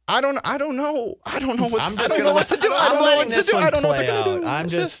I don't know what to do. I don't know what to do. I don't know what they're going to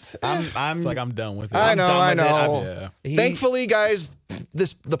do. It's like I'm done with it. I I'm know. done with it. Yeah. Thankfully, guys,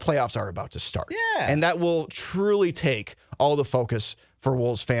 the playoffs are about to start. Yeah. And that will truly take all the focus for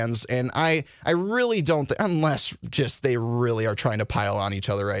Wolves fans. And I really don't think, unless just they really are trying to pile on each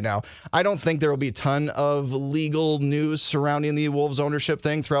other right now, I don't think there will be a ton of legal news surrounding the Wolves ownership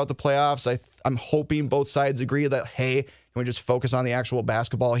thing throughout the playoffs. I'm hoping both sides agree that, hey, can we just focus on the actual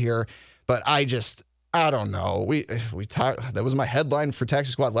basketball here? But I just, I don't know. We talked. That was my headline for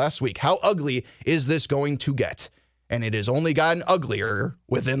Taxi Squad last week. How ugly is this going to get? And it has only gotten uglier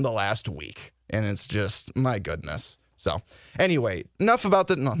within the last week. And it's just, my goodness. So anyway, not enough about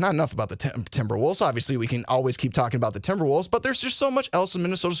the Timberwolves. Obviously, we can always keep talking about the Timberwolves, but there's just so much else in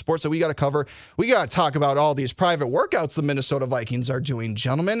Minnesota sports that we got to cover. We got to talk about all these private workouts the Minnesota Vikings are doing,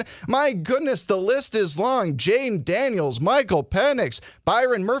 gentlemen. My goodness, the list is long. Jaden Daniels, Michael Penix,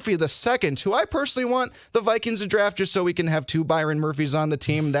 Byron Murphy II, who I personally want the Vikings to draft just so we can have 2 Byron Murphys on the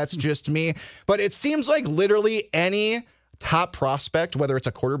team. That's just me. But it seems like literally any top prospect, whether it's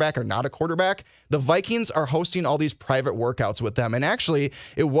a quarterback or not a quarterback, the Vikings are hosting all these private workouts with them. And actually,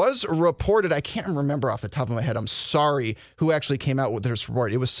 it was reported, I can't remember off the top of my head, I'm sorry, who actually came out with this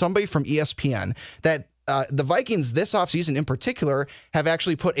report. It was somebody from ESPN that the Vikings this offseason in particular have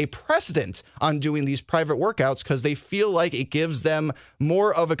actually put a precedent on doing these private workouts because they feel like it gives them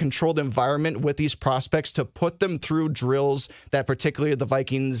more of a controlled environment with these prospects to put them through drills that particularly the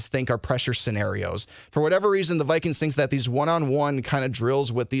Vikings think are pressure scenarios. For whatever reason, the Vikings thinks that these one-on-one kind of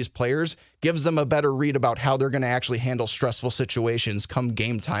drills with these players gives them a better read about how they're going to actually handle stressful situations come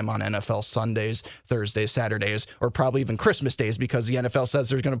game time on NFL Sundays, Thursdays, Saturdays, or probably even Christmas days because the NFL says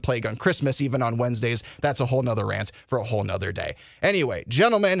they're going to play on Christmas even on Wednesdays. That's a whole nother rant for a whole nother day. Anyway,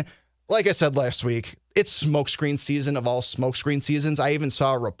 gentlemen, like I said last week, it's smokescreen season of all smokescreen seasons. I even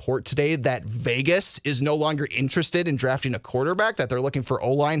saw a report today that Vegas is no longer interested in drafting a quarterback, that they're looking for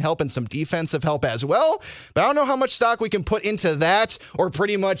O-line help and some defensive help as well. But I don't know how much stock we can put into that or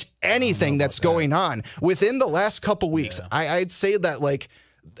pretty much anything that's going on. Within the last couple weeks, I'd say that like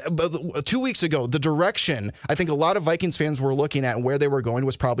 2 weeks ago, the direction I think a lot of Vikings fans were looking at and where they were going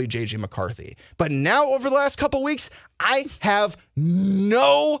was probably J.J. McCarthy. But now over the last couple weeks, I have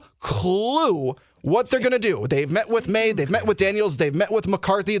no clue what they're going to do. They've met with May, they've met with Daniels, they've met with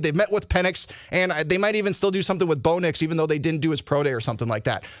McCarthy, they've met with Penix, and they might even still do something with Bo Nix, even though they didn't do his pro day or something like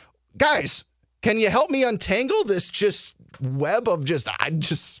that. Guys, can you help me untangle this just web of just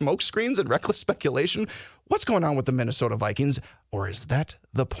smoke screens and reckless speculation? What's going on with the Minnesota Vikings, or is that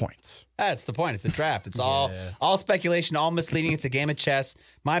the point? That's the point. It's the draft. It's all speculation, all misleading. It's a game of chess.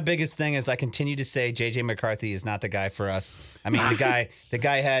 My biggest thing is I continue to say J.J. McCarthy is not the guy for us. I mean, the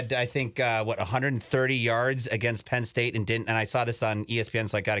guy had, I think, 130 yards against Penn State and didn't. And I saw this on ESPN,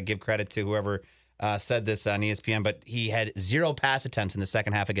 so I got to give credit to whoever said this on ESPN. But he had 0 pass attempts in the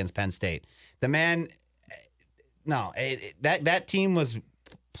second half against Penn State. The man, that team was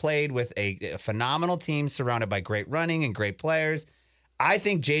played with a phenomenal team surrounded by great running and great players. I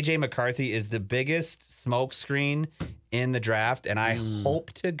think J.J. McCarthy is the biggest smokescreen in the draft, and I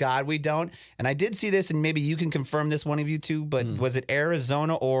hope to God we don't. And I did see this, and maybe you can confirm this, one of you two, but was it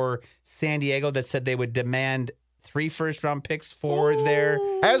Arizona or San Diego that said they would demand 3 first-round picks for their...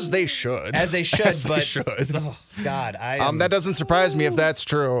 As they should. Oh, God. That doesn't surprise me if that's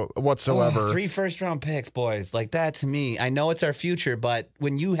true whatsoever. 3 first-round picks, boys. Like, that to me, I know it's our future, but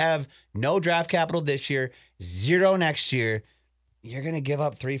when you have no draft capital this year, 0 next year, you're going to give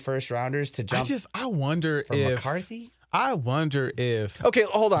up 3 first-rounders to jump I wonder for if... McCarthy? I wonder if... Okay,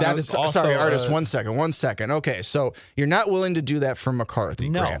 hold on. That is also sorry, Artis, 1 second. Okay, so you're not willing to do that for McCarthy,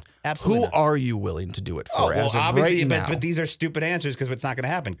 No, Grant. absolutely Who not. are you willing to do it for as of obviously, right now? but these are stupid answers because it's not going to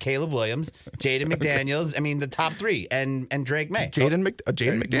happen. Caleb Williams, Jaden McDaniels, I mean, the top 3, and Drake May. Jaden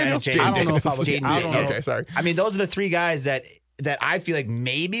McDaniels? I don't know if I would... Jaden I don't know. Okay, sorry. I mean, those are the 3 guys that I feel like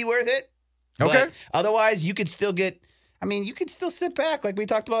may be worth it. Okay. But otherwise, you could still get... I mean, you could still sit back like we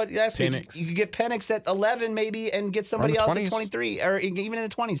talked about last week. You could get Penix at 11 maybe and get somebody else at 23 or even in the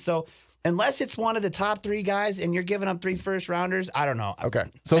 20s. So unless it's one of the top 3 guys and you're giving up 3 first-rounders, I don't know. Okay.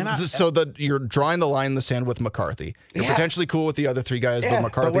 So you're drawing the line in the sand with McCarthy. You're potentially cool with the other 3 guys, but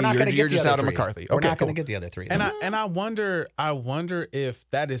McCarthy, you're just out of McCarthy. We're not going to get the other 3. And I wonder if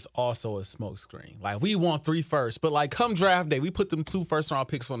that is also a smokescreen. Like, we want 3 first, but like come draft day, we put them 2 first-round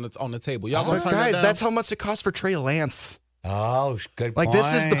picks on the table. Y'all gonna turn that down? That's how much it costs for Trey Lance. Oh, good point. Like,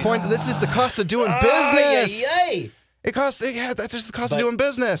 this is the point. This is the cost of doing business. It costs, that's just the cost of doing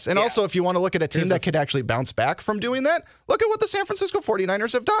business. And also, if you want to look at a team that could actually bounce back from doing that, look at what the San Francisco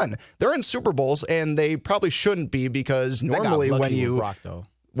 49ers have done. They're in Super Bowls, and they probably shouldn't be because normally when you... Brock, though.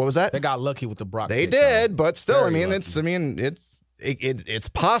 What was that? They got lucky with the Brock. They did, but still, it's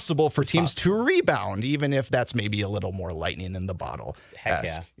possible for teams to rebound, even if that's maybe a little more lightning in the bottle. Heck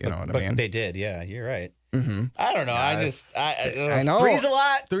yeah. You know what I mean? They did, yeah. You're right. Mm-hmm. I don't know. I know. 3's a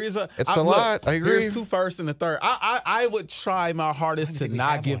lot. 3's a... It's a lot. I agree. Here's 2 first and a third. I would try my hardest to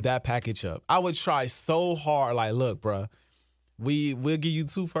not give that package up. I would try so hard. Like, look, bro, we'll give you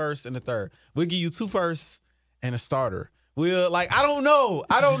 2 first and a third. We'll give you 2 first and a starter. We'll I don't know,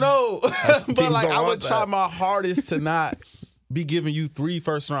 but like I would try my hardest to not be giving you 3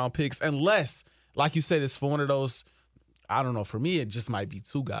 first-round picks unless, like you said, it's for one of those. I don't know. For me, it just might be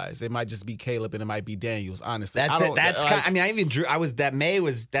 2 guys. It might just be Caleb and it might be Daniels. Honestly, that's it. That's kind. I mean, I even drew. I was that May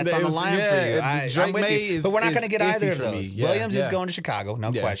was that's on the line for you. Drake May is, but we're not going to get either of those. Yeah, Williams is going to Chicago,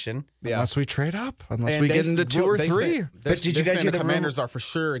 no question. Yeah. Unless we trade up, unless we get into 2 or 3. But did you guys hear the Commanders are for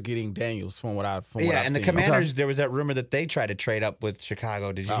sure getting Daniels from what I've seen. And the Commanders, there was that rumor that they tried to trade up with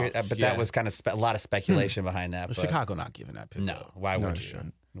Chicago. Did you hear that? But that was kind of a lot of speculation behind that. Chicago not giving that pick. No, why would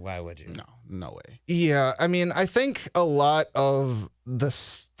you? Why would you? No way. Yeah, I mean, I think a lot of the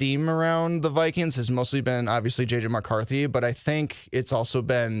steam around the Vikings has mostly been obviously J.J. McCarthy, but I think it's also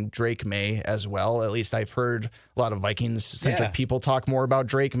been Drake May as well. At least I've heard a lot of Vikings-centric people talk more about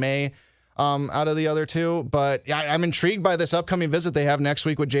Drake May out of the other 2. But yeah, I'm intrigued by this upcoming visit they have next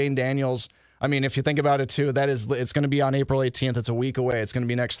week with Jane Daniels. I mean, if you think about it too, it's going to be on April 18th. It's a week away. It's going to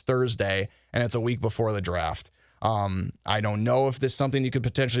be next Thursday, and it's a week before the draft. I don't know if this is something you could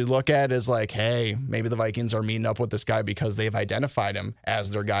potentially look at as like, hey, maybe the Vikings are meeting up with this guy because they've identified him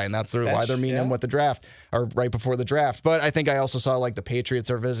as their guy, and that's why they're meeting him with the draft or right before the draft. But I think I also saw like the Patriots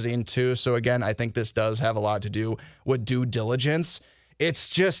are visiting too. So again, I think this does have a lot to do with due diligence.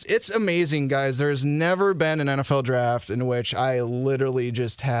 It's amazing, guys. There's never been an NFL draft in which I literally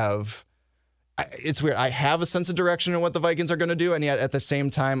just have. It's weird. I have a sense of direction in what the Vikings are going to do, and yet at the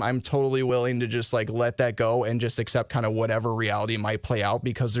same time, I'm totally willing to just like let that go and just accept kind of whatever reality might play out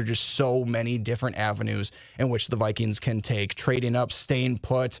because there's just so many different avenues in which the Vikings can take, trading up, staying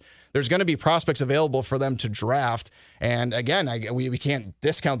put. There's going to be prospects available for them to draft. And again, we can't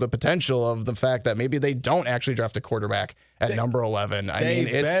discount the potential of the fact that maybe they don't actually draft a quarterback at number 11. I mean,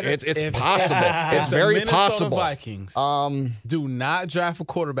 it's possible. It's very possible. Vikings do not draft a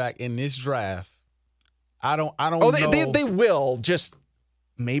quarterback in this draft. I don't know. They will, just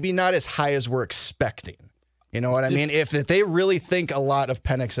maybe not as high as we're expecting. You know what I mean? If they really think a lot of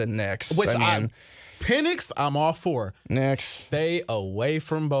Penix and Nix. Penix, I'm all for. Nix. Stay away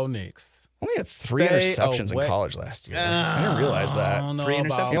from Bo Nix. Only had 3 interceptions in college last year. I didn't realize that. 3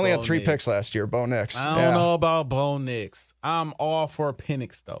 interceptions? He only had 3 picks last year, Bo Nix. I don't know about Bo Nix. I'm all for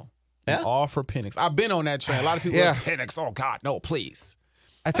Penix, though. I'm all for Penix. I've been on that train. A lot of people are like, Penix, oh, God, no, please.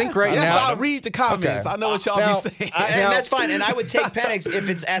 I think right now. now. I read the comments. Okay. I know what y'all be saying. And that's fine. And I would take Penix if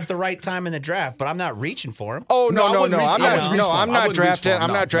it's at the right time in the draft, but I'm not reaching for him. Oh, no. I'm not drafting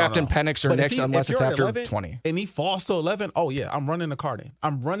Penix or Nix unless it's after 20. And he falls to 11. Oh, yeah. I'm running the card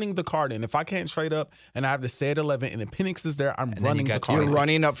in. If I can't trade up and I have to stay at 11 and the Penix is there, I'm running the card in. You're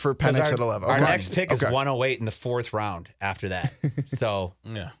running up for Penix at 11. Our next pick is 108 in the 4th round after that. So,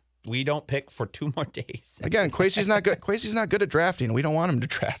 yeah. We don't pick for 2 more days. Again, Kwesi's not good. Kwesi's not good at drafting. We don't want him to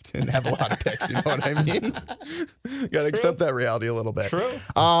draft and have a lot of picks. You know what I mean? Got to accept that reality a little bit. True.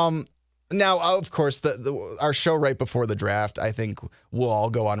 Now, of course, our show right before the draft, I think we'll all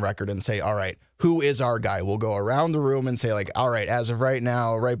go on record and say, all right, who is our guy? We'll go around the room and say, like, all right, as of right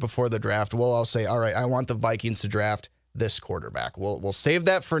now, right before the draft, we'll all say, all right, I want the Vikings to draft this quarterback. We'll save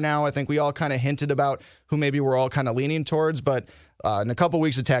that for now. I think we all kind of hinted about who maybe we're all kind of leaning towards, but in a couple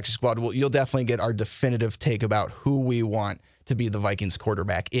weeks of Taxi Squad, you'll definitely get our definitive take about who we want to be the Vikings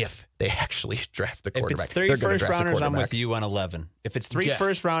quarterback if they actually draft the quarterback. If it's 3 first rounders, I'm with you on 11. If it's 3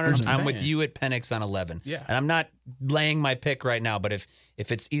 first rounders, I'm with you at Penix on 11. Yeah. And I'm not laying my pick right now, but if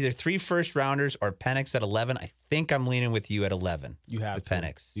it's either 3 first rounders or Penix at 11, I think I'm leaning with you at 11. You have with to.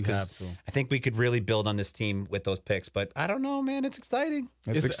 Penix. You have to. I think we could really build on this team with those picks, but I don't know, man. It's exciting.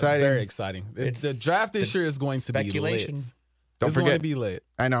 It's exciting. Very exciting. The draft this year is going to be lit. Don't forget, going to be lit.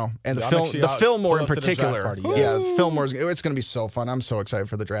 I know, and the Fillmore in particular. The Fillmore's. It's going to be so fun. I'm so excited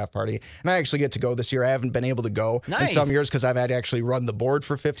for the draft party, and I actually get to go this year. I haven't been able to go in some years because I've had to actually run the board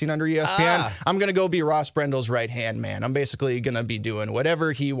for 1500 ESPN. I'm going to go be Ross Brendel's right hand man. I'm basically going to be doing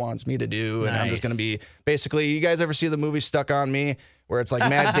whatever he wants me to do, and I'm just going to be basically. You guys ever see the movie Stuck on Me? Where it's like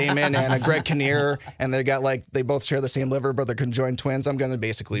Matt Damon and Greg Kinnear, and they both share the same liver, but they're conjoined twins. I'm going to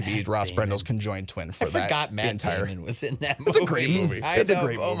basically be Ross Brendel's conjoined twin for that. I forgot Matt Damon was in that movie. It's a great movie. It's a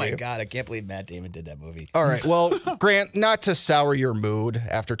great movie. Oh my God, I can't believe Matt Damon did that movie. All right, well, Grant, not to sour your mood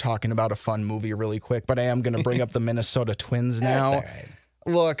after talking about a fun movie really quick, but I am going to bring up the Minnesota Twins now. That's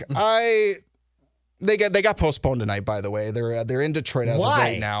all Look, right. They got postponed tonight, by the way. They're in Detroit as of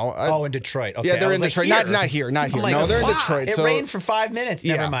right now. In Detroit. Okay. Yeah, they're in Detroit. Not here. No, they're in Detroit. It rained for 5 minutes.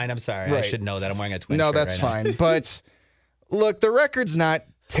 Never mind. I'm sorry. Right. I should know that. I'm wearing a Twins shirt. No, that's fine. But look, the record's not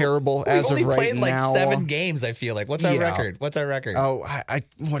terrible as of right now. We only played like 7 games, I feel like. What's our record? Oh,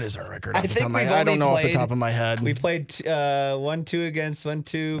 what is our record? I don't know off the top of my head. We played 1-2 against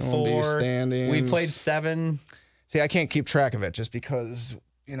 1-2, 4. Standings. We played 7. See, I can't keep track of it just because,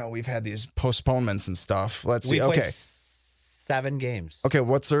 we've had these postponements and stuff. Let's see. We played 7 games. Okay,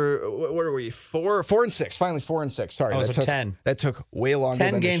 what are we? 4 and 6. Finally 4 and 6. Sorry, that took 10. That took way longer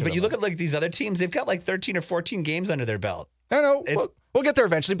 10 than games, but you look been. at like these other teams, they've got like 13 or 14 games under their belt. I know. We'll get there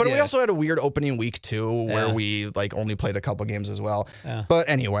eventually, but we Yeah. also had a weird opening week too where Yeah. we like only played a couple games as well. Yeah. But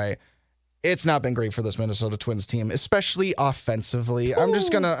anyway, it's not been great for this Minnesota Twins team, especially offensively. I'm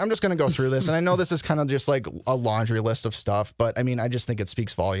just gonna go through this, and I know this is kind of just like a laundry list of stuff, but I mean, I just think it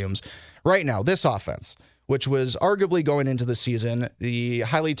speaks volumes. Right now, this offense, which was arguably going into the season the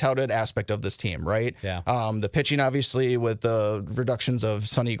highly touted aspect of this team, right? Yeah. The pitching, obviously, with the reductions of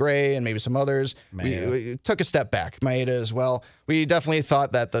Sonny Gray and maybe some others, we took a step back. Maeda as well. We definitely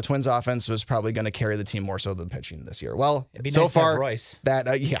thought that the Twins offense was probably going to carry the team more so than pitching this year. Well, so far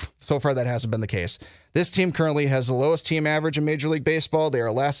that hasn't been the case. This team currently has the lowest team average in Major League Baseball. They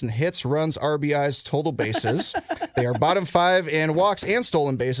are last in hits, runs, RBIs, total bases. They are bottom 5 in walks and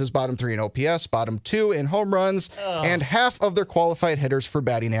stolen bases, bottom 3 in OPS, bottom 2 in home runs, and half of their qualified hitters for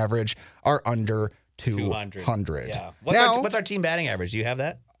batting average are under 200. Yeah. What's our team batting average? Do you have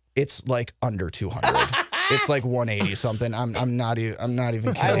that? It's like under 200. It's like 180 something. I'm not even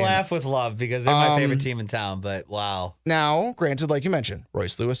kidding. I laugh with love because they're my favorite team in town, but wow. Now, granted, like you mentioned,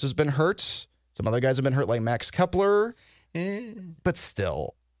 Royce Lewis has been hurt. Some other guys have been hurt, like Max Kepler. But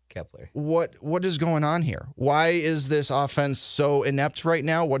still, Kepler. What is going on here? Why is this offense so inept right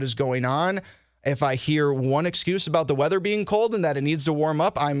now? What is going on? If I hear one excuse about the weather being cold and that it needs to warm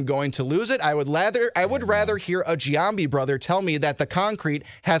up, I'm going to lose it. I would rather hear a Giambi brother tell me that the concrete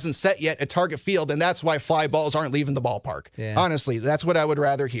hasn't set yet at Target Field, and that's why fly balls aren't leaving the ballpark. Yeah. Honestly, that's what I would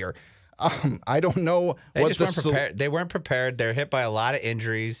rather hear. I don't know what They weren't prepared. They're hit by a lot of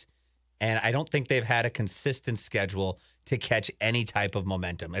injuries, and I don't think they've had a consistent schedule to catch any type of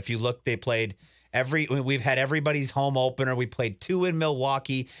momentum. If you look, they played we've had everybody's home opener. We played 2 in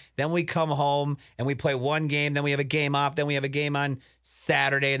Milwaukee. Then we come home and we play 1 game. Then we have a game off. Then we have a game on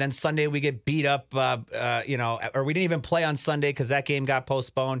Saturday. And then Sunday we get beat up, or we didn't even play on Sunday because that game got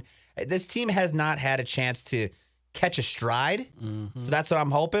postponed. This team has not had a chance to catch a stride. Mm-hmm. So that's what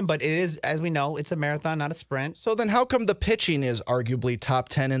I'm hoping. But it is, as we know, it's a marathon, not a sprint. So then how come the pitching is arguably top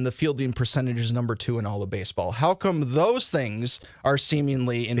 10 and the fielding percentage is number 2 in all of baseball? How come those things are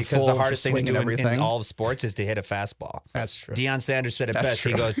seemingly in because full the hardest thing to do in all of sports is to hit a fastball. That's true. Deion Sanders said it best.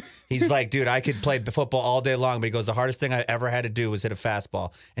 True. He's like, dude, I could play football all day long, but he goes, the hardest thing I ever had to do was hit a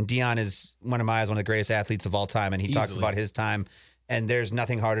fastball. And Deion is, one of the greatest athletes of all time. And he talks about his time, and there's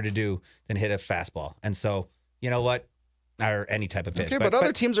nothing harder to do than hit a fastball. And so, you know what? Or any type of pitch. Okay, but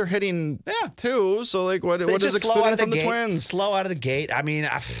other teams are hitting too. So, like, what is excluded from the Twins? Slow out of the gate. I mean,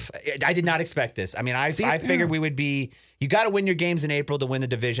 I did not expect this. I mean, I figured we would be. You got to win your games in April to win the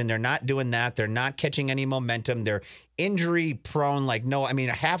division. They're not doing that. They're not catching any momentum. They're injury prone. Like, no, I mean,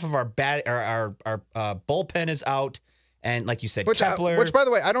 half of our bullpen is out. And like you said, Kepler. Which, by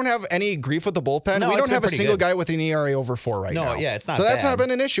the way, I don't have any grief with the bullpen. No, we don't have a single guy with an ERA over 4 right now. No, yeah, it's not. So that's bad. not been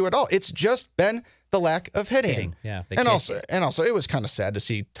an issue at all. It's just been the lack of hitting. Yeah, and also, it was kind of sad to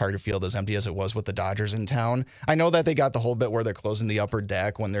see Target Field as empty as it was with the Dodgers in town. I know that they got the whole bit where they're closing the upper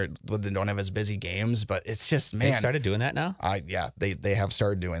deck when they don't have as busy games, but it's just, man. They started doing that now? They have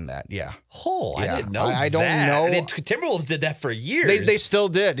started doing that. Yeah. Oh, yeah. I didn't know. I don't know. The Timberwolves did that for years. They still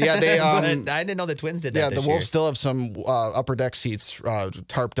did. Yeah, they. I didn't know the Twins did that. Yeah, the Wolves still have some upper deck seats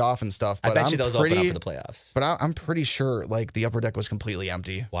tarped off and stuff. But I bet you those open up for the playoffs. But I'm pretty sure like the upper deck was completely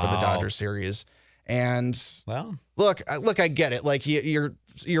empty for the Dodgers series. And look, I get it. Like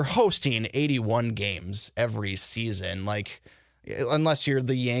you're hosting 81 games every season. Like unless you're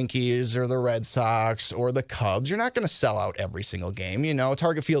the Yankees or the Red Sox or the Cubs, you're not going to sell out every single game. You know,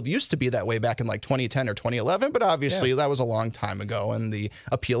 Target Field used to be that way back in like 2010 or 2011, but obviously that was a long time ago, and the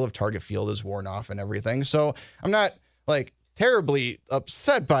appeal of Target Field is worn off and everything. So I'm not like terribly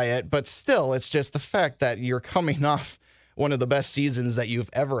upset by it, but still, it's just the fact that you're coming off one of the best seasons that you've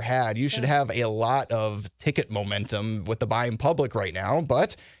ever had. You should have a lot of ticket momentum with the buying public right now,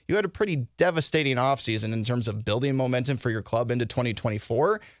 but you had a pretty devastating offseason in terms of building momentum for your club into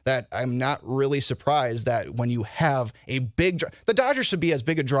 2024 that I'm not really surprised that when you have a big draw, the Dodgers should be as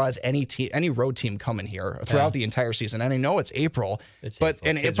big a draw as any road team coming here throughout the entire season. And I know it's April, but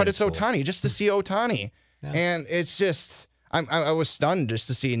it's Ohtani, just to see Ohtani. Yeah. And it's just... I was stunned just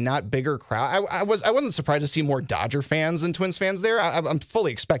to see not bigger crowd. I wasn't surprised to see more Dodger fans than Twins fans there. I'm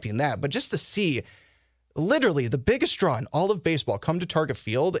fully expecting that, but just to see literally the biggest draw in all of baseball come to Target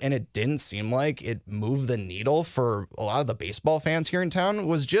Field, and it didn't seem like it moved the needle for a lot of the baseball fans here in town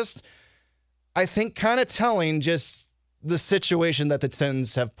was just, I think, kind of telling. Just the situation that the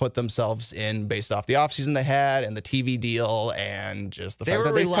Twins have put themselves in based off the offseason they had and the TV deal and just the fact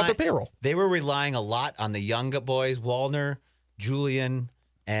that they cut their payroll. They were relying a lot on the young boys, Wallner, Julian,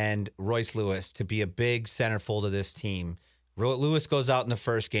 and Royce Lewis, to be a big centerfold of this team. Lewis goes out in the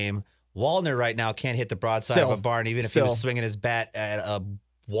first game. Wallner right now can't hit the broadside of a barn, even if he was swinging his bat at a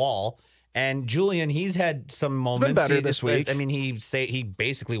wall. And Julian, he's had some moments. It's been better this week. I mean, he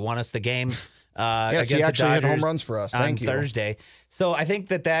basically won us the game. Yes, he actually hit home runs for us. Thank you. Thursday. So I think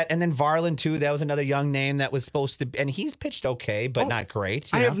that, and then Varland too. That was another young name that was supposed to, and he's pitched okay, but not great.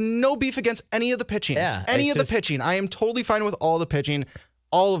 I have no beef against any of the pitching. Yeah, any of the pitching. I am totally fine with all the pitching.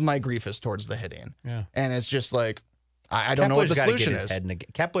 All of my grief is towards the hitting. Yeah, and it's just like I don't know what the solution is.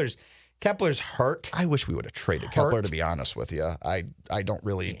 Kepler's hurt. I wish we would have traded Kepler, to be honest with you. I don't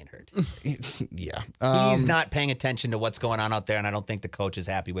really. He ain't hurt. Yeah. He's not paying attention to what's going on out there, and I don't think the coach is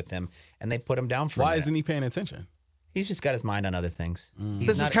happy with him. And they put him down for Why isn't he paying attention? He's just got his mind on other things.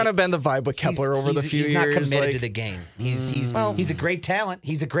 This has kind of been the vibe with Kepler over the few years. He's not committed to the game. He's a great talent.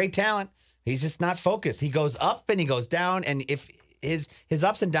 He's a great talent. He's just not focused. He goes up and he goes down, and if his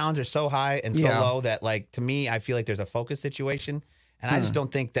ups and downs are so high and so low that, like, to me, I feel like there's a focus situation. And I just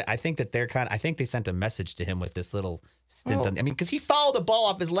don't think that. I think that I think they sent a message to him with this little stint. I mean, because he fouled a ball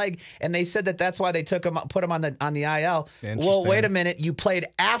off his leg, and they said that's why they put him on the IL. Well, wait a minute. You played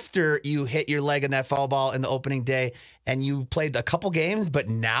after you hit your leg in that foul ball in the opening day, and you played a couple games, but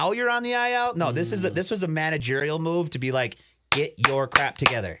now you're on the IL. No, this was a managerial move to be like, get your crap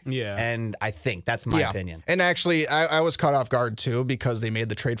together. Yeah. And I think that's my opinion. And actually, I was caught off guard too because they made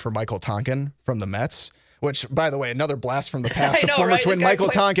the trade for Michael Tonkin from the Mets. Which, by the way, another blast from the past. Former Twin Michael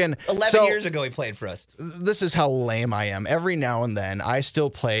Tonkin. 11 years ago, he played for us. This is how lame I am. Every now and then, I still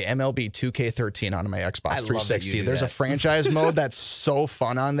play MLB 2K13 on my Xbox 360. There's a franchise mode that's so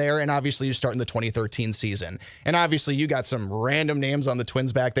fun on there, and obviously you start in the 2013 season. And obviously you got some random names on the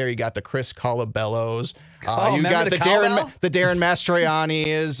Twins back there. You got the Chris Colabellos. You got the Darren Mastroianni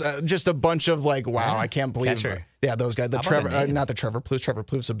is just a bunch of like, wow, I can't believe it. Yeah, those guys. The Trevor, not the Trevor Plouffe. Trevor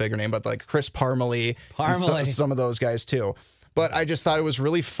Plouffe's a bigger name, but like Chris Parmalee. Some of those guys too. But I just thought it was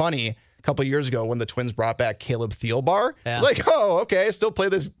really funny a couple of years ago when the Twins brought back Caleb Thielbar. It's like, oh, okay, I still play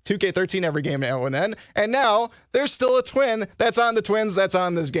this 2K13 every game now and then. And now there's still a Twin that's on the Twins that's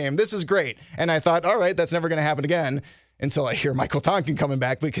on this game. This is great. And I thought, all right, that's never going to happen again. Until I hear Michael Tonkin coming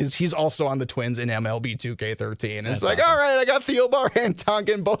back because he's also on the Twins in MLB 2K13. And it's like, awesome. All right, I got Thielbar and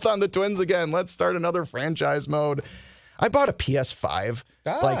Tonkin both on the Twins again. Let's start another franchise mode. I bought a PS5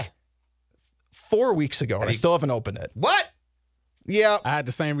 like 4 weeks ago, and I still haven't opened it. What? Yeah. I had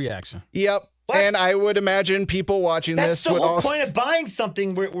the same reaction. Yep. What? And I would imagine people watching this. That's the whole point of buying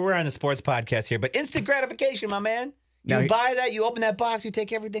something. We're on a sports podcast here, but instant gratification, my man. You buy that, you open that box, you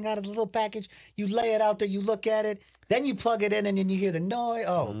take everything out of the little package, you lay it out there, you look at it, then you plug it in, and then you hear the noise.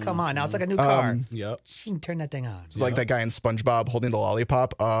 Oh, come on. Now it's like a new car. Yep. You can turn that thing on. It's like that guy in SpongeBob holding the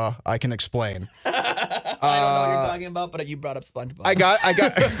lollipop. I can explain. I don't know what you're talking about, but you brought up SpongeBob.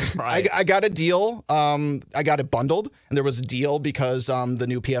 I got a deal. I got it bundled, and there was a deal because the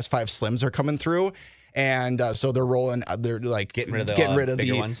new PS5 Slims are coming through. And so they're rolling. They're like getting rid of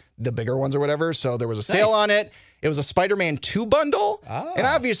the bigger ones or whatever. So there was a sale on it. It was a Spider-Man 2 bundle. And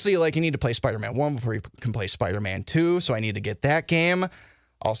obviously, like, you need to play Spider-Man 1 before you can play Spider-Man 2. So I need to get that game.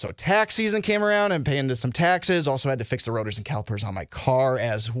 Also, tax season came around. I'm paying some taxes. Also had to fix the rotors and calipers on my car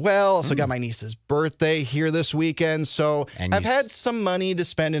as well. Also got my niece's birthday here this weekend. So I've had some money to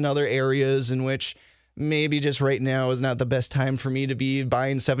spend in other areas in which maybe just right now is not the best time for me to be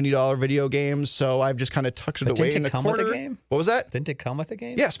buying $70 video games. So I've just kind of tucked it away in the corner. With the game? What was that? Didn't it come with the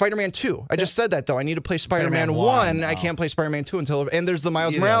game? Yeah, Spider-Man 2. I just said that, though. I need to play Spider-Man 1. I can't play Spider-Man 2 until... And there's the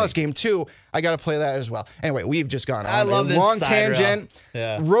Miles Morales game, too. I got to play that as well. Anyway, we've just gone on a long tangent.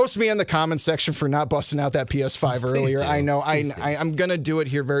 Roast me in the comments section for not busting out that PS5 earlier. I know. I'm going to do it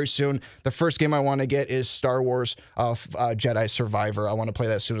here very soon. The first game I want to get is Star Wars Jedi Survivor. I want to play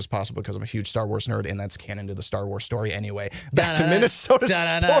that as soon as possible because I'm a huge Star Wars nerd, and that's canon to the Star Wars story anyway. Back to Minnesota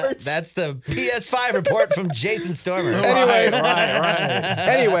sports. That's the PS5 report from Jason Stormer. Anyway,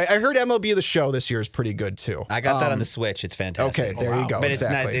 Anyway, I heard MLB The Show this year is pretty good too. I got that on the Switch. It's fantastic. Okay, there you go. But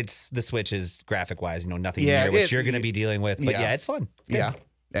it's the Switch is graphic wise, nothing near what you're going to be dealing with. But yeah, it's fun. It's yeah.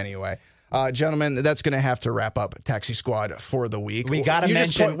 Anyway. Gentlemen, that's going to have to wrap up Taxi Squad for the week. We got to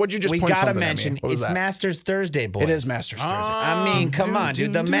mention. What'd you just we point got to something at me? mention. What was It's that? Masters Thursday, boys. It is Masters Thursday. I mean, come on,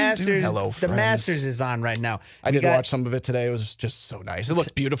 dude. The Masters. Hello, the friends. Masters is on right now. I did watch some of it today. It was just so nice. It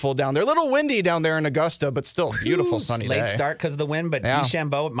looked beautiful down there. A little windy down there in Augusta, but still beautiful sunny late day. start because of the wind, but Yeah.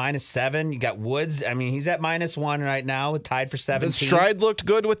 DeChambeau at -7. You got Woods. I mean, he's at -1 right now, tied for 17th. The stride looked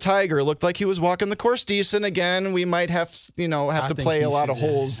good with Tiger. It looked like he was walking the course decent again. We might have to play a lot of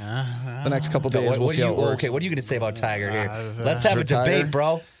holes the next couple days. We'll see how it works. Okay, what are you going to say about Tiger here? Let's have a debate, Tiger?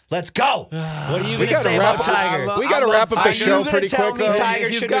 bro. Let's go. What are you We going to gotta say wrap about up- Tiger? We got to wrap up the show pretty quick, though. Tiger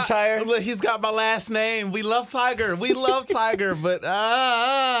should retire? Look, he's got my last name. We love Tiger. We love Tiger, but It's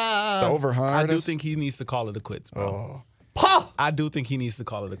over, huh, I do Artis? think he needs to call it a quits, bro. Oh. I do think he needs to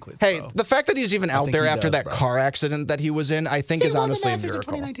call it a quits. Hey, bro. the fact that he's even out think there he after does, that bro. car accident that he was in, I think is honestly a miracle.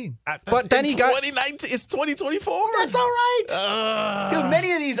 2019. But then he got 2019. It's 2024. That's all right. Dude,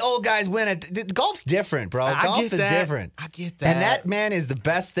 many of these old guys win it. Golf's different, bro. I Golf get is that. different. I get that. And that man is the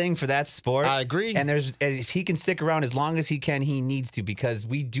best thing for that sport. I agree. And if he can stick around as long as he can, he needs to, because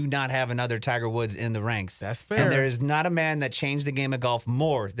we do not have another Tiger Woods in the ranks. That's fair. And there is not a man that changed the game of golf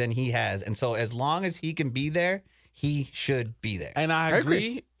more than he has. And so as long as he can be there, he should be there. And I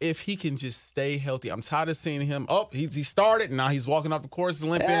agree if he can just stay healthy. I'm tired of seeing him. Oh, he started. Now he's walking off the course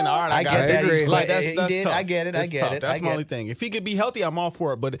limping. Yeah, All right, I got get it. that. He's Like, great. that's He did. tough. I get it. I That's get tough. it. That's I my get only it. thing. If he could be healthy, I'm all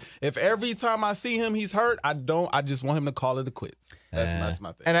for it. But if every time I see him, he's hurt, I just want him to call it a quits. That's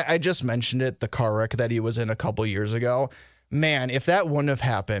my thing. And I just mentioned it, the car wreck that he was in a couple years ago. Man, if that wouldn't have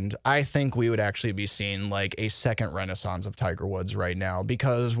happened, I think we would actually be seeing like a second renaissance of Tiger Woods right now,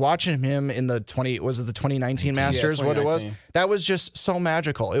 because watching him in the 2019 Masters, what it was, 2019. that was just so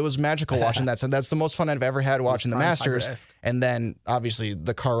magical. It was magical watching that. So that's the most fun I've ever had watching the prime Masters. Tiger-esque. And then obviously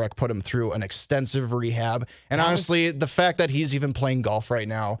the car wreck put him through an extensive rehab. And honestly, the fact that he's even playing golf right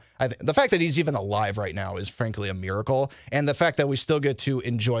now, the fact that he's even alive right now is frankly a miracle. And the fact that we still get to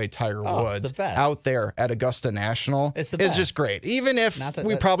enjoy Tiger Woods the best. out there at Augusta National It's the is best. just great. Even if Not that-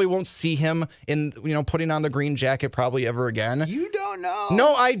 we probably won't see him in, putting on the green jacket probably ever again. You don't know.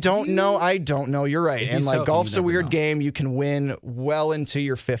 No, I don't know. I don't know. You're right. And he's like healthy, golf's you a never weird know. game. You can win well into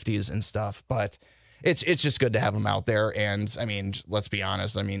your 50s and stuff, but it's just good to have him out there. And I mean, let's be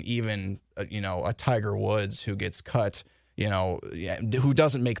honest. I mean, even a Tiger Woods who gets cut, who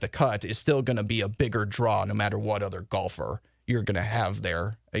doesn't make the cut is still going to be a bigger draw no matter what other golfer you're going to have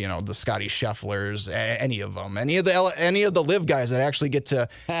there. The Scotty Schefflers, any of them, any of the live guys that actually get to,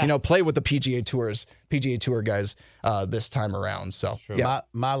 play with the PGA Tour guys this time around. So yeah.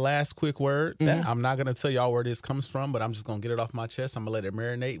 My last quick word, I'm not going to tell y'all where this comes from, but I'm just going to get it off my chest. I'm going to let it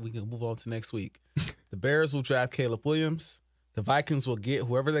marinate. We can move on to next week. The Bears will draft Caleb Williams. The Vikings will get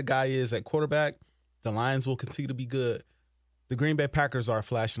whoever the guy is at quarterback. The Lions will continue to be good. The Green Bay Packers are a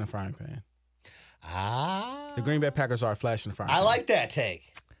flash in the frying pan. The Green Bay Packers are a flash in the frying pan. I like that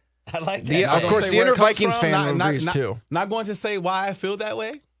take. I like that. Of take. course, Say the where inner it comes Vikings from. fan agrees too. Not going to say why I feel that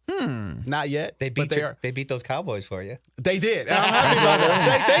way. Not yet. They but beat those Cowboys for you. They did. And I'm happy about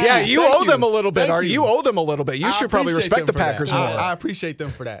that. Thank Yeah, you Thank owe them a little bit, Thank Artie. You owe them a little bit. You I should probably appreciate respect the them for that. Packers more. I appreciate them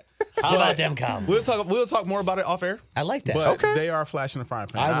for that. How about them Cowboys? We'll talk more about it off air. I like that. But they are a flash in the frying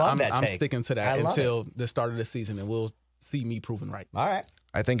pan. I love I'm, that I'm take. sticking to I that love until the start of the season, and we'll see me proven right. All right.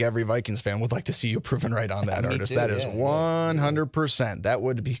 I think every Vikings fan would like to see you proven right on that, Me Artist. too, That is yeah. 100%. That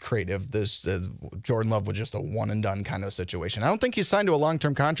would be great if this Jordan Love was just a one and done kind of situation. I don't think he's signed to a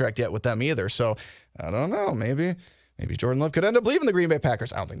long-term contract yet with them either. So I don't know. Maybe Jordan Love could end up leaving the Green Bay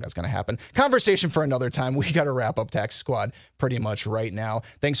Packers. I don't think that's going to happen. Conversation for another time. We got to wrap up Taxi Squad pretty much right now.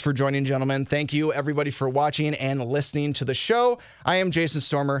 Thanks for joining, gentlemen. Thank you, everybody, for watching and listening to the show. I am Jason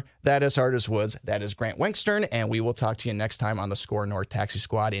Stormer. That is Artis Woods. That is Grant Wenkstern. And we will talk to you next time on the SKOR North Taxi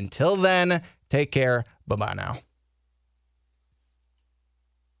Squad. Until then, take care. Bye-bye now.